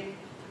forgive me.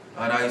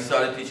 And I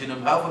started teaching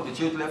them. Half of the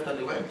church left and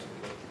they went.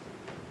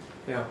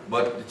 Yeah.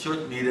 But the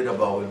church needed a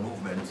bowel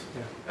movement.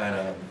 Yeah.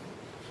 And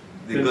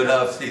they could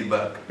have stayed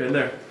back. Been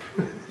there.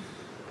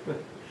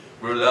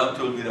 Brother Lam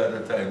told me that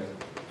at the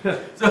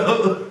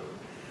time.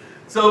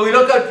 So we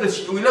look at the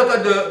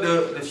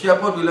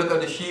shepherd, we look at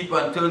the sheep,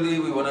 and thirdly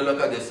we want to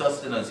look at their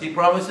sustenance. He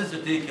promises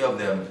to take care of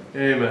them.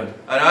 Amen.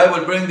 And I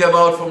will bring them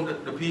out from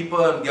the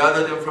people and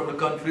gather them from the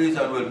countries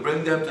and will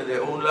bring them to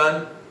their own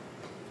land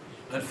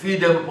and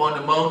feed them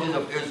upon the mountains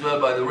of Israel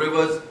by the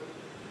rivers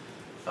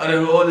and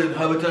in all the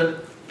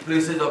inhabited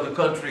places of the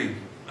country.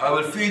 I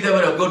will feed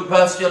them in a good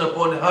pasture, and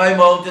upon the high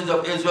mountains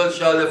of Israel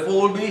shall their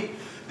fold be.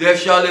 There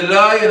shall they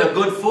lie in a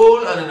good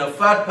fold, and in a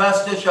fat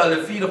pasture shall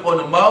they feed upon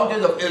the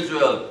mountains of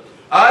Israel.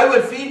 I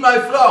will feed my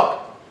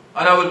flock,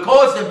 and I will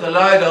cause them to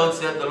lie down,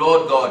 saith the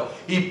Lord God.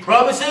 He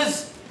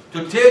promises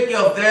to take care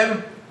of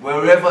them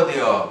wherever they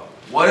are,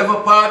 whatever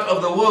part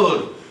of the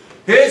world.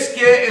 His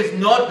care is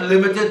not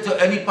limited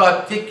to any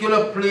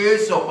particular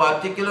place or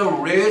particular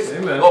race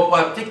Amen. or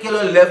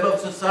particular level of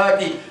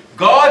society.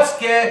 God's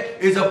care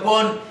is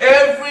upon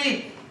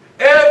every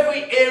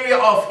area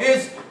of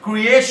His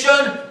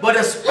creation, but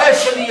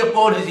especially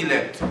upon his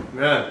elect.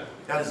 Amen.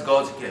 That is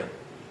God's care.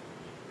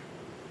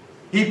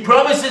 He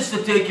promises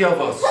to take care of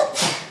us.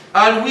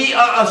 And we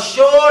are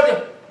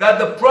assured that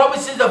the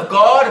promises of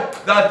God,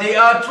 that they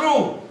are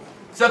true.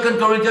 2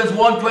 Corinthians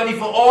 1:20,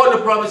 for all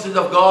the promises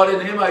of God in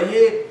him are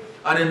yea,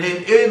 and in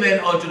him amen,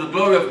 unto the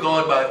glory of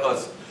God by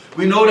us.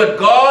 We know that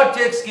God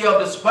takes care of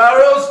the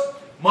sparrows,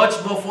 much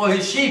more for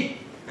his sheep.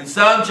 In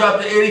Psalm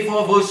chapter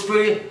 84 verse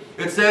 3,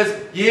 it says,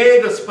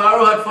 yea, the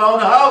sparrow had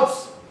found a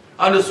house,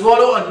 and the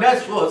swallow a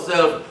nest for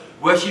herself,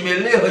 where she may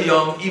lay her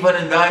young, even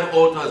in thine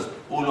altars,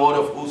 O Lord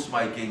of hosts,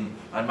 my King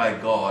and my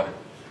God.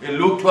 In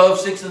Luke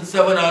 12:6 and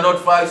 7, are not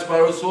 5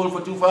 sparrows sold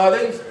for 2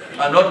 farthings,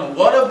 and not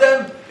one of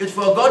them is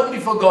forgotten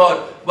before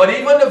God. But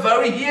even the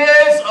very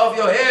hairs of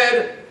your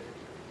head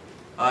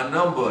are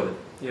numbered.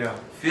 Yeah.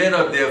 Fear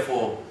not,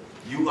 therefore,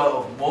 you are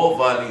of more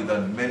value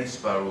than many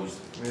sparrows.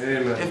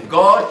 Amen. If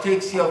God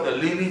takes care of the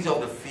lilies of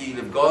the field,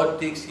 if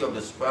God takes care of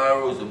the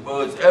sparrows, the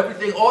birds,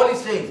 everything, all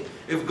these things,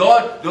 if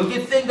God, don't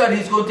you think that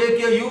he's going to take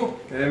care of you?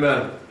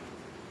 Amen.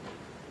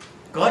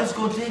 God is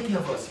going to take care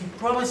of us. He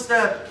promised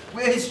that.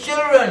 We're his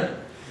children.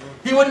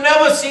 He would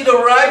never see the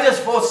righteous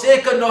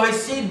forsaken, nor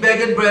his seed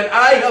begging bread.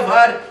 I have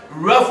had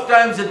rough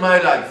times in my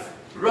life.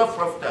 Rough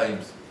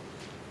times.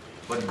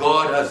 But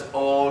God has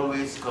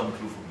always come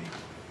through for me.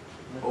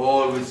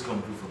 Always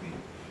come through for me.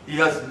 He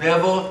has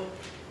never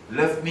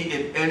left me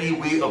in any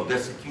way of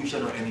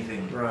destitution or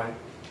anything. Right.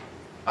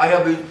 I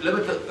have been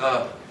limited.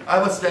 I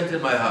have a stent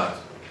in my heart.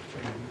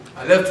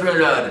 I left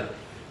Trinidad,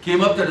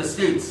 came up to the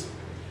States.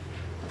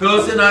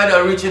 Thursday night I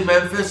reached in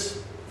Memphis.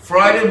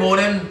 Friday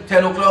morning,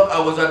 10 o'clock, I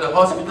was at the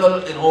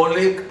hospital in Horn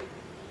Lake.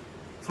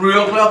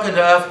 3 o'clock in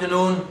the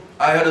afternoon,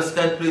 I had a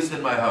stent placed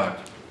in my heart.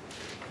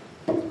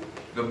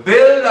 The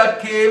bill that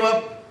came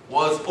up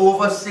was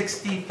over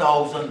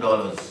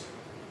 $60,000.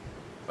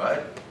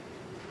 Right?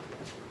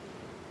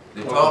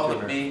 They talked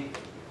with me.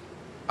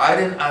 I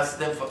didn't ask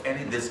them for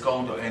any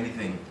discount or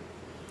anything.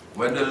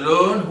 When they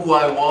learned who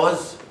I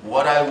was,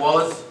 what I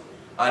was,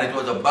 and it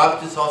was a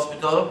Baptist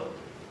hospital,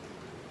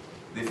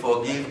 they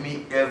forgave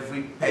me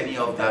every penny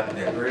of that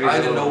debt. I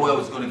didn't know where I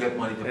was going to get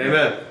money to pay.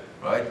 Amen.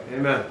 Right?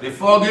 Amen. They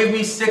forgave me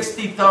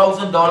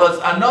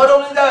 $60,000. And not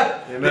only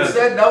that, Amen. they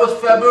said, that was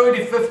February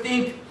the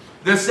 15th,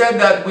 they said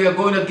that we are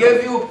going to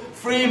give you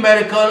free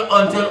medical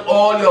until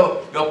all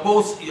your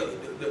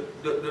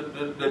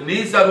the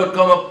needs that would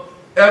come up,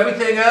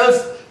 everything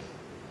else,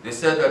 they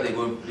said that they're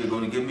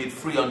going to give me it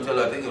free until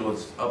I think it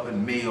was up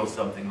in May or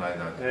something like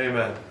that.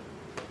 Amen.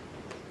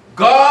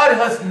 God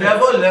has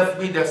never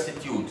left me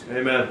destitute.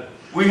 Amen.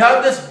 We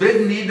have this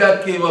big need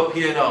that came up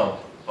here now.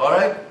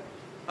 Alright?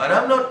 And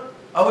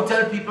I would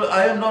tell people,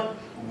 I am not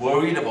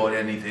worried about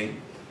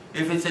anything.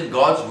 If it's in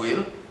God's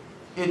will,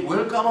 it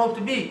will come out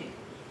to be.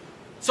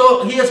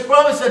 So he has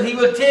promised that he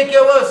will take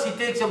care of us. He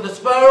takes care of the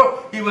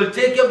sparrow. He will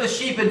take care of the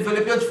sheep. In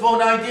Philippians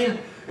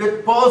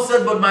 4:19, Paul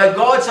said, but my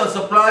God shall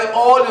supply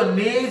all your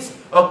needs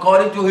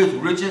according to his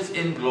riches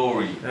in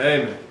glory.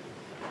 Amen.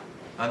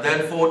 And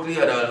then fourthly,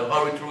 and I'll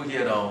hurry through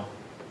here now,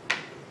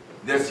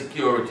 their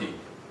security.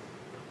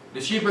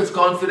 The sheep is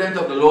confident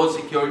of the Lord's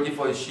security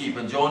for his sheep.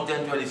 In John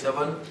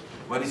 10:27,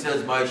 when he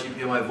says, my sheep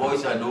hear my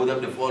voice, I know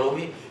them, they follow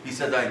me. He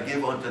said, I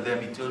give unto them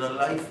eternal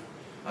life,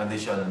 and they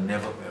shall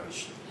never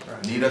perish.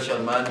 Right. Neither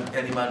shall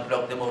any man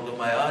pluck them out of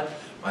my hand.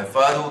 My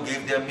Father who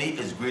gave them me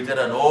is greater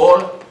than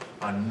all,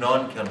 and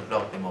none can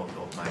pluck them out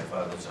of my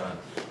Father's hand.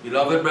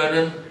 Beloved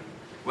brethren,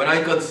 when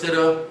I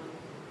consider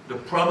the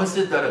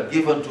promises that are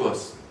given to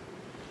us,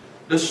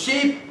 the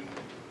sheep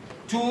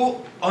too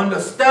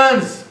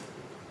understands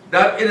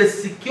that it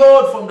is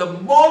secured from the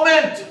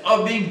moment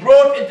of being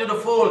brought into the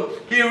fold.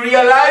 He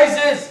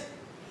realizes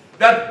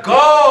that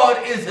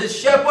God is his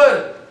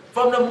shepherd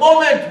from the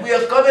moment we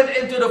are coming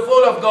into the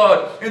fold of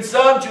God. In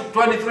Psalm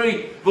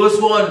 23 verse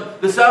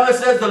 1, the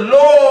psalmist says, the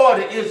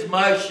Lord is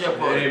my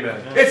shepherd.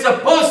 Amen. It's a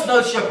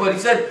personal shepherd. He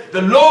said,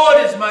 the Lord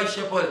is my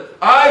shepherd.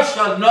 I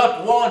shall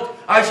not want,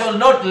 I shall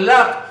not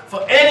lack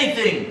for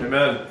anything.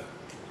 Amen.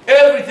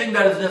 Everything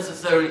that is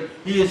necessary,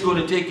 he is going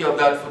to take care of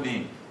that for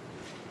me.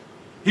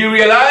 He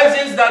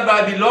realizes that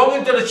by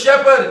belonging to the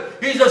shepherd,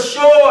 he is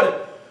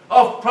assured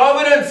of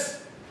providence.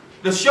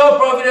 The sure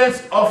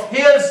providence of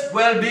his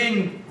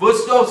well-being.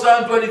 Verse 2 of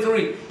Psalm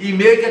 23. He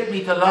maketh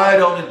me to lie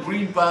down in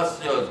green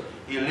pastures.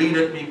 He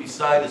leadeth me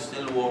beside the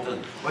still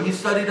waters. When you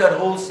study that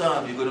whole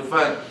psalm, you're going to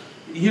find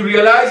he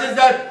realizes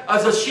that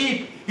as a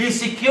sheep, he's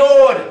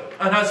secured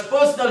and has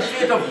personal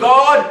faith of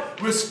God,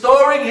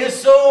 restoring his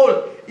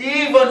soul,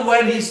 even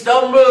when he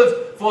stumbles.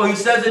 For he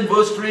says in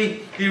verse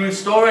 3, he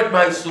restoreth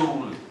my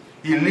soul.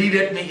 He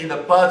leadeth me in the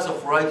paths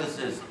of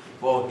righteousness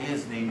for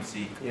his name's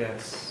sake.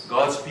 Yes.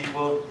 God's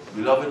people,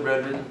 beloved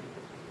brethren,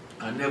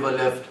 are never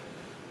left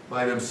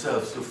by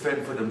themselves to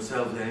fend for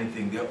themselves or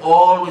anything. They're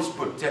always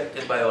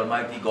protected by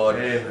Almighty God.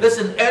 Amen.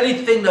 Listen,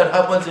 anything that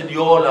happens in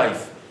your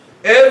life,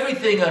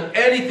 everything and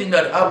anything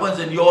that happens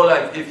in your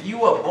life, if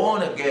you are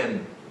born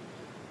again,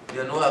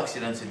 there are no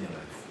accidents in your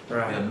life.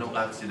 Right. There are no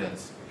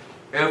accidents.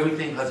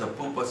 Everything has a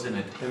purpose in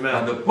it. Amen.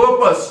 And the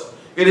purpose,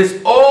 it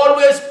is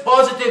always positive.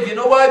 positive. You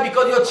know why?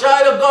 Because you're a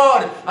child of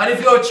God. And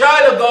if you're a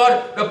child of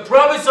God, the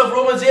promise of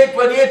Romans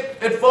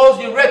 8:28, it falls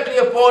directly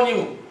upon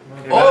you.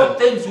 Amen. All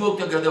things work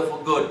together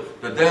for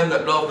good to them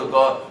that love the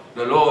God,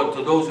 the Lord,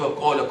 to those who are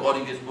called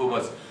according to His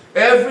purpose.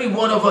 Every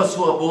one of us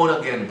who are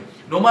born again,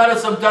 no matter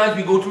sometimes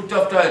we go through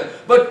tough times,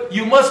 but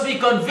you must be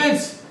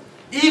convinced,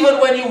 even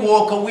when you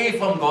walk away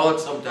from God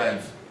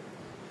sometimes,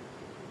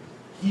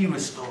 He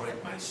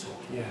restored my soul.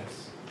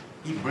 Yes.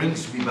 He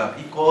brings me back.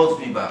 He calls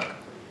me back.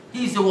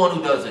 He's the one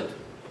who does it.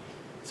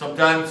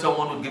 Sometimes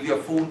someone will give you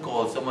a phone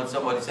call.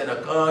 Somebody send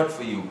a card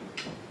for you.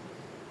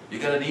 You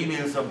get an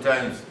email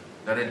sometimes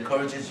that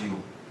encourages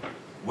you.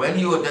 When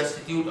you are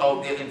destitute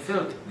out there in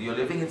filth, you're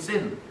living in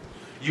sin.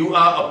 You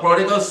are a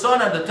prodigal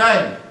son at the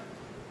time.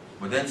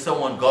 But then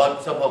somehow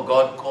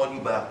God called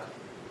you back.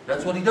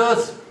 That's what He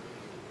does.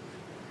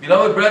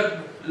 Beloved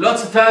brethren,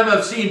 lots of time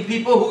I've seen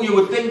people who you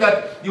would think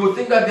that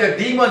they're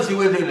demons the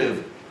way they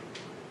live.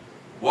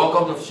 Walk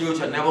out of church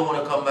and never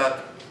want to come back.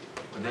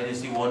 But then you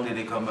see one day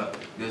they come back.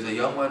 There's a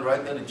young man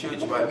right in the church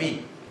by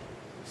me.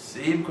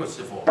 Same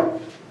Christopher.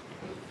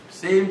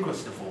 Same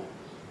Christopher.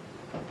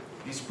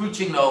 He's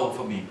preaching now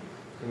for me.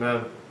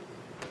 Amen.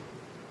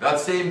 That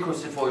same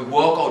Christopher, he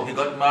walked out, he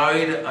got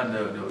married, and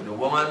the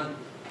woman,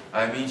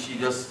 I mean,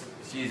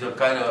 she's a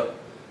kind of,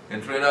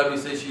 in Trinidad we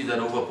say she's an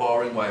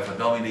overpowering wife, a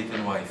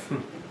dominating wife.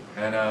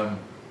 And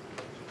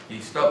he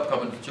stopped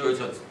coming to church,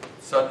 and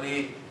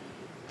suddenly,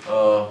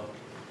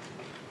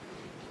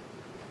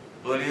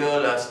 earlier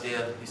last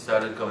year, he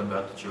started coming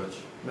back to church.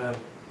 Amen.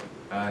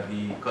 And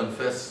he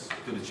confessed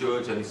to the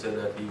church, and he said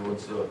that he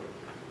wants to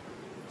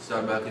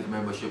start back his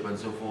membership and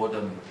so forth.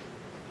 And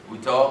we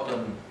talked,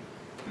 and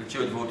the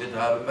church voted to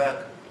have him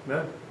back.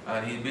 Amen.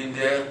 And he's been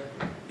there,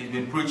 he's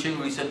been preaching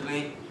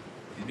recently,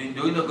 he's been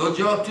doing a good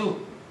job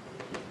too.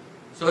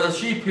 So the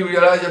sheep, he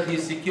realized that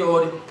he's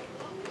secured.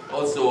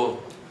 Also,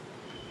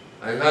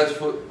 he has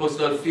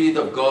personal faith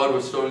of God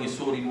restoring his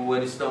soul even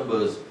when he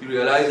stumbles. He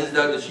realizes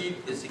that the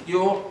sheep is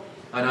secure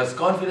and has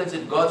confidence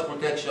in God's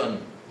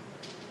protection.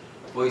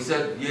 For he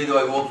said, yea, though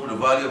I walk through the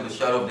valley of the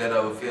shadow of death,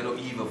 I will fear no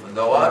evil, for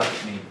thou art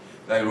with me.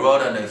 Thy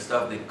rod and thy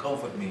staff, they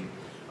comfort me.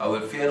 I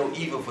will fear no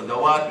evil, for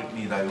thou art with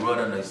me. Thy rod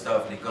and thy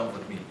staff, they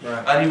comfort me.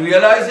 Right. And he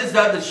realizes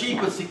that the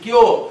sheep is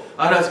secure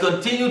and has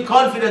continued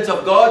confidence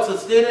of God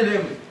sustaining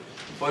him.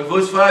 For in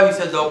verse 5 he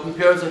says, thou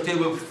preparest a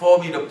table before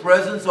me in the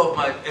presence of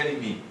my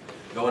enemy.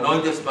 Thou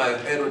anointest my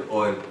head with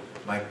oil,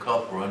 my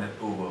cup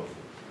runneth over.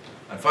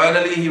 And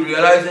finally he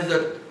realizes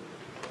that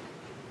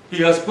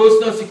he has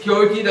personal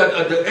security that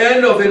at the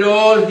end of it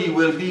all he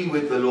will be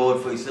with the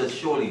Lord. For he says,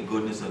 surely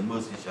goodness and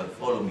mercy shall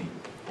follow me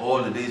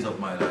all the days of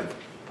my life,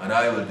 and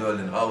I will dwell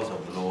in the house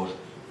of the Lord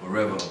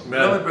forever.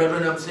 Beloved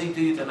brethren, I'm saying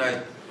to you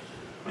tonight,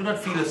 do not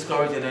feel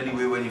discouraged in any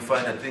way when you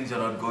find that things are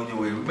not going your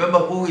way. Remember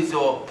who is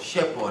your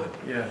shepherd.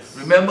 Yes.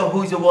 Remember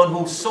who is the one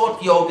who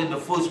sought you out in the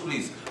first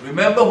place.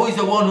 Remember who is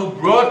the one who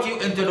brought you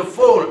into the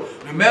fold.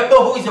 Remember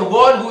who is the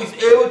one who is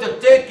able to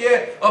take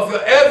care of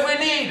your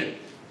every need.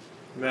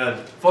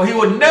 Amen. For he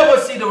will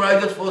never see the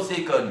righteous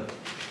forsaken,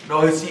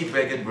 nor his seed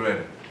begging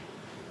bread.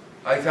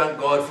 I thank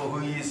God for who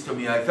he is to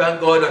me. I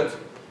thank God that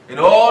in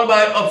all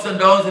my ups and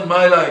downs in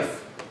my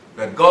life,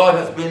 that God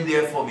has been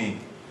there for me.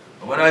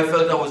 And when I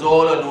felt I was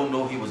all alone,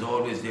 no, he was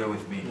always there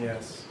with me.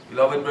 Yes.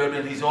 Beloved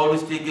brethren, he's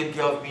always taking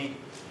care of me.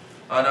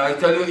 And I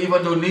tell you,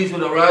 even though needs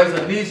will arise,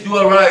 and needs do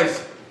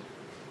arise,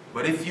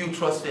 but if you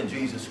trust in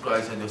Jesus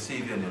Christ as your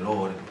Savior and your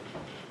Lord,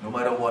 no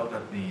matter what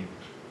that need,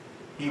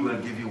 he will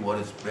give you what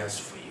is best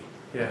for you.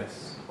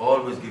 Yes.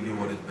 Always give you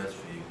what is best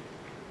for you.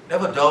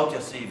 Never doubt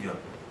your Savior.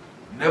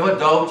 Never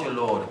doubt your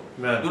Lord.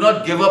 Amen. Do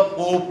not give up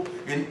hope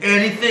in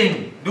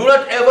anything. Do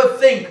not ever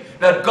think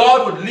that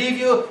God would leave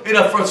you in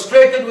a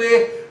frustrated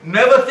way.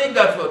 Never think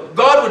that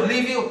God would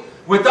leave you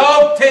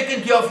without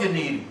taking care of your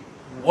need.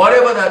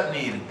 Whatever that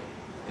need,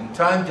 in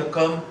time to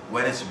come,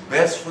 when it's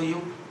best for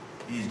you,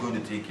 He's going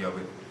to take care of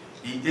it.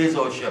 He is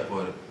our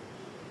shepherd.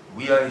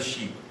 We are His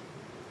sheep.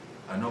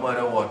 And no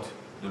matter what,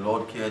 the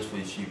Lord cares for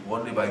His sheep.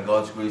 One day by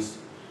God's grace,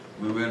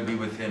 we will be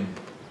with Him.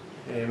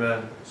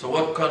 Amen. So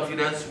what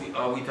confidence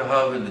are we to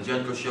have in the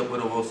gentle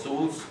shepherd of our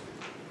souls?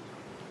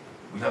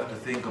 We have to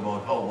think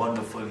about how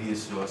wonderful He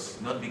is to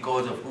us. Not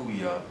because of who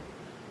we are,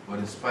 but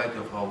in spite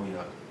of how we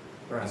are.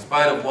 Right. In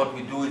spite of what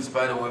we do, in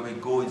spite of where we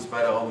go, in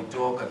spite of how we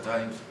talk at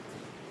times,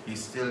 He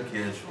still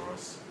cares for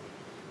us.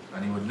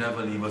 And He would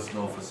never leave us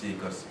nor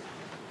forsake us.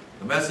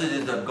 The message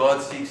is that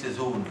God seeks His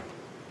own.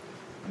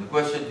 And the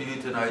question to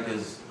you tonight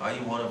is, are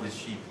you one of His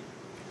sheep?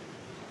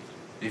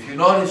 If you're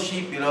not His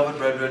sheep, beloved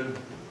brethren,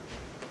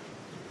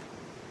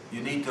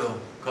 you need to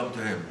come to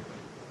Him.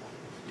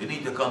 You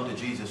need to come to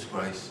Jesus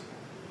Christ.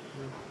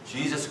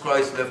 Jesus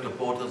Christ left the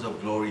portals of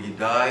glory. He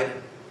died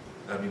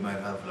that we might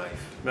have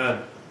life.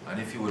 Amen. And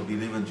if you would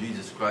believe in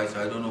Jesus Christ,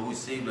 I don't know who's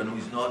saved and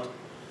who's not.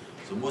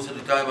 So most of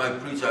the time I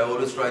preach, I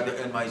always try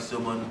to end my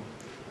sermon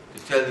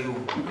to tell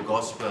you the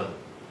gospel.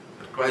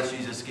 That Christ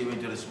Jesus came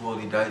into this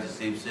world. He died to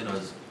save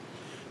sinners.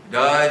 He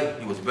died,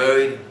 He was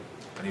buried,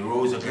 and He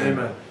rose again.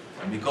 Amen.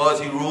 And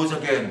because He rose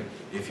again,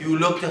 if you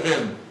look to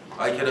Him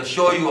I can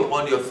assure you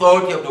upon the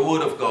authority of the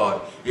Word of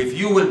God, if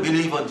you will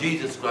believe on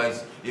Jesus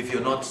Christ, if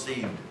you're not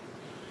saved,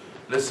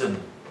 listen,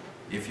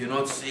 if you're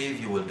not saved,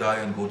 you will die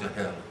and go to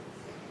hell.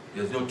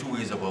 There's no two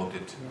ways about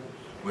it.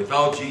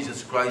 Without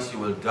Jesus Christ, you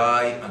will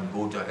die and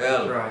go to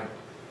hell. Right.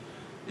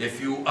 If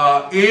you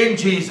are in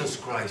Jesus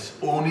Christ,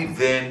 only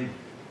then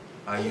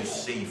are you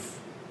safe.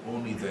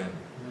 Only then.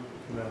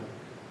 Amen.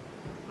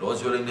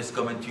 Lord's willing, this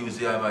coming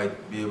Tuesday, I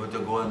might be able to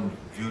go and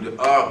view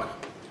the ark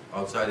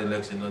outside in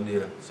Lexington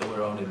there,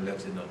 somewhere around in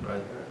Lexington,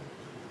 right?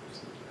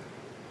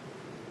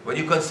 When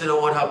you consider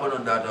what happened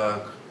on that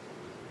ark,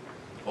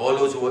 all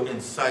those who were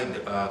inside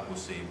the ark were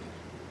saved.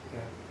 Yeah.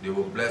 They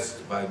were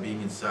blessed by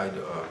being inside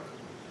the ark.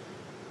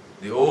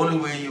 The only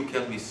way you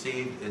can be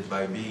saved is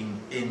by being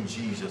in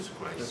Jesus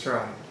Christ. That's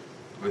right.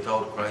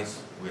 Without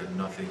Christ, we are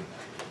nothing.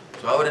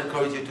 So I would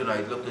encourage you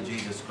tonight, look to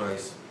Jesus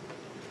Christ.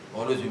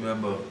 Always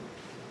remember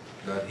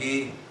that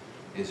He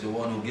is the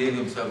one who gave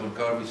Himself on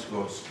Calvary's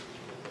cross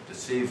to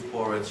save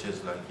poor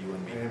wretches like you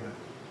and me. Amen.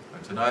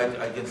 And tonight,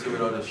 I can say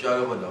without a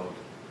shadow of a doubt,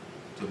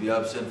 to be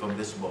absent from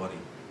this body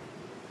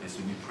is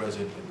to be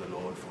present with the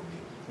Lord for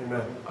me.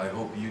 Amen. I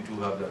hope you too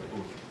have that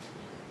oath.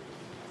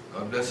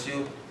 God bless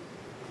you.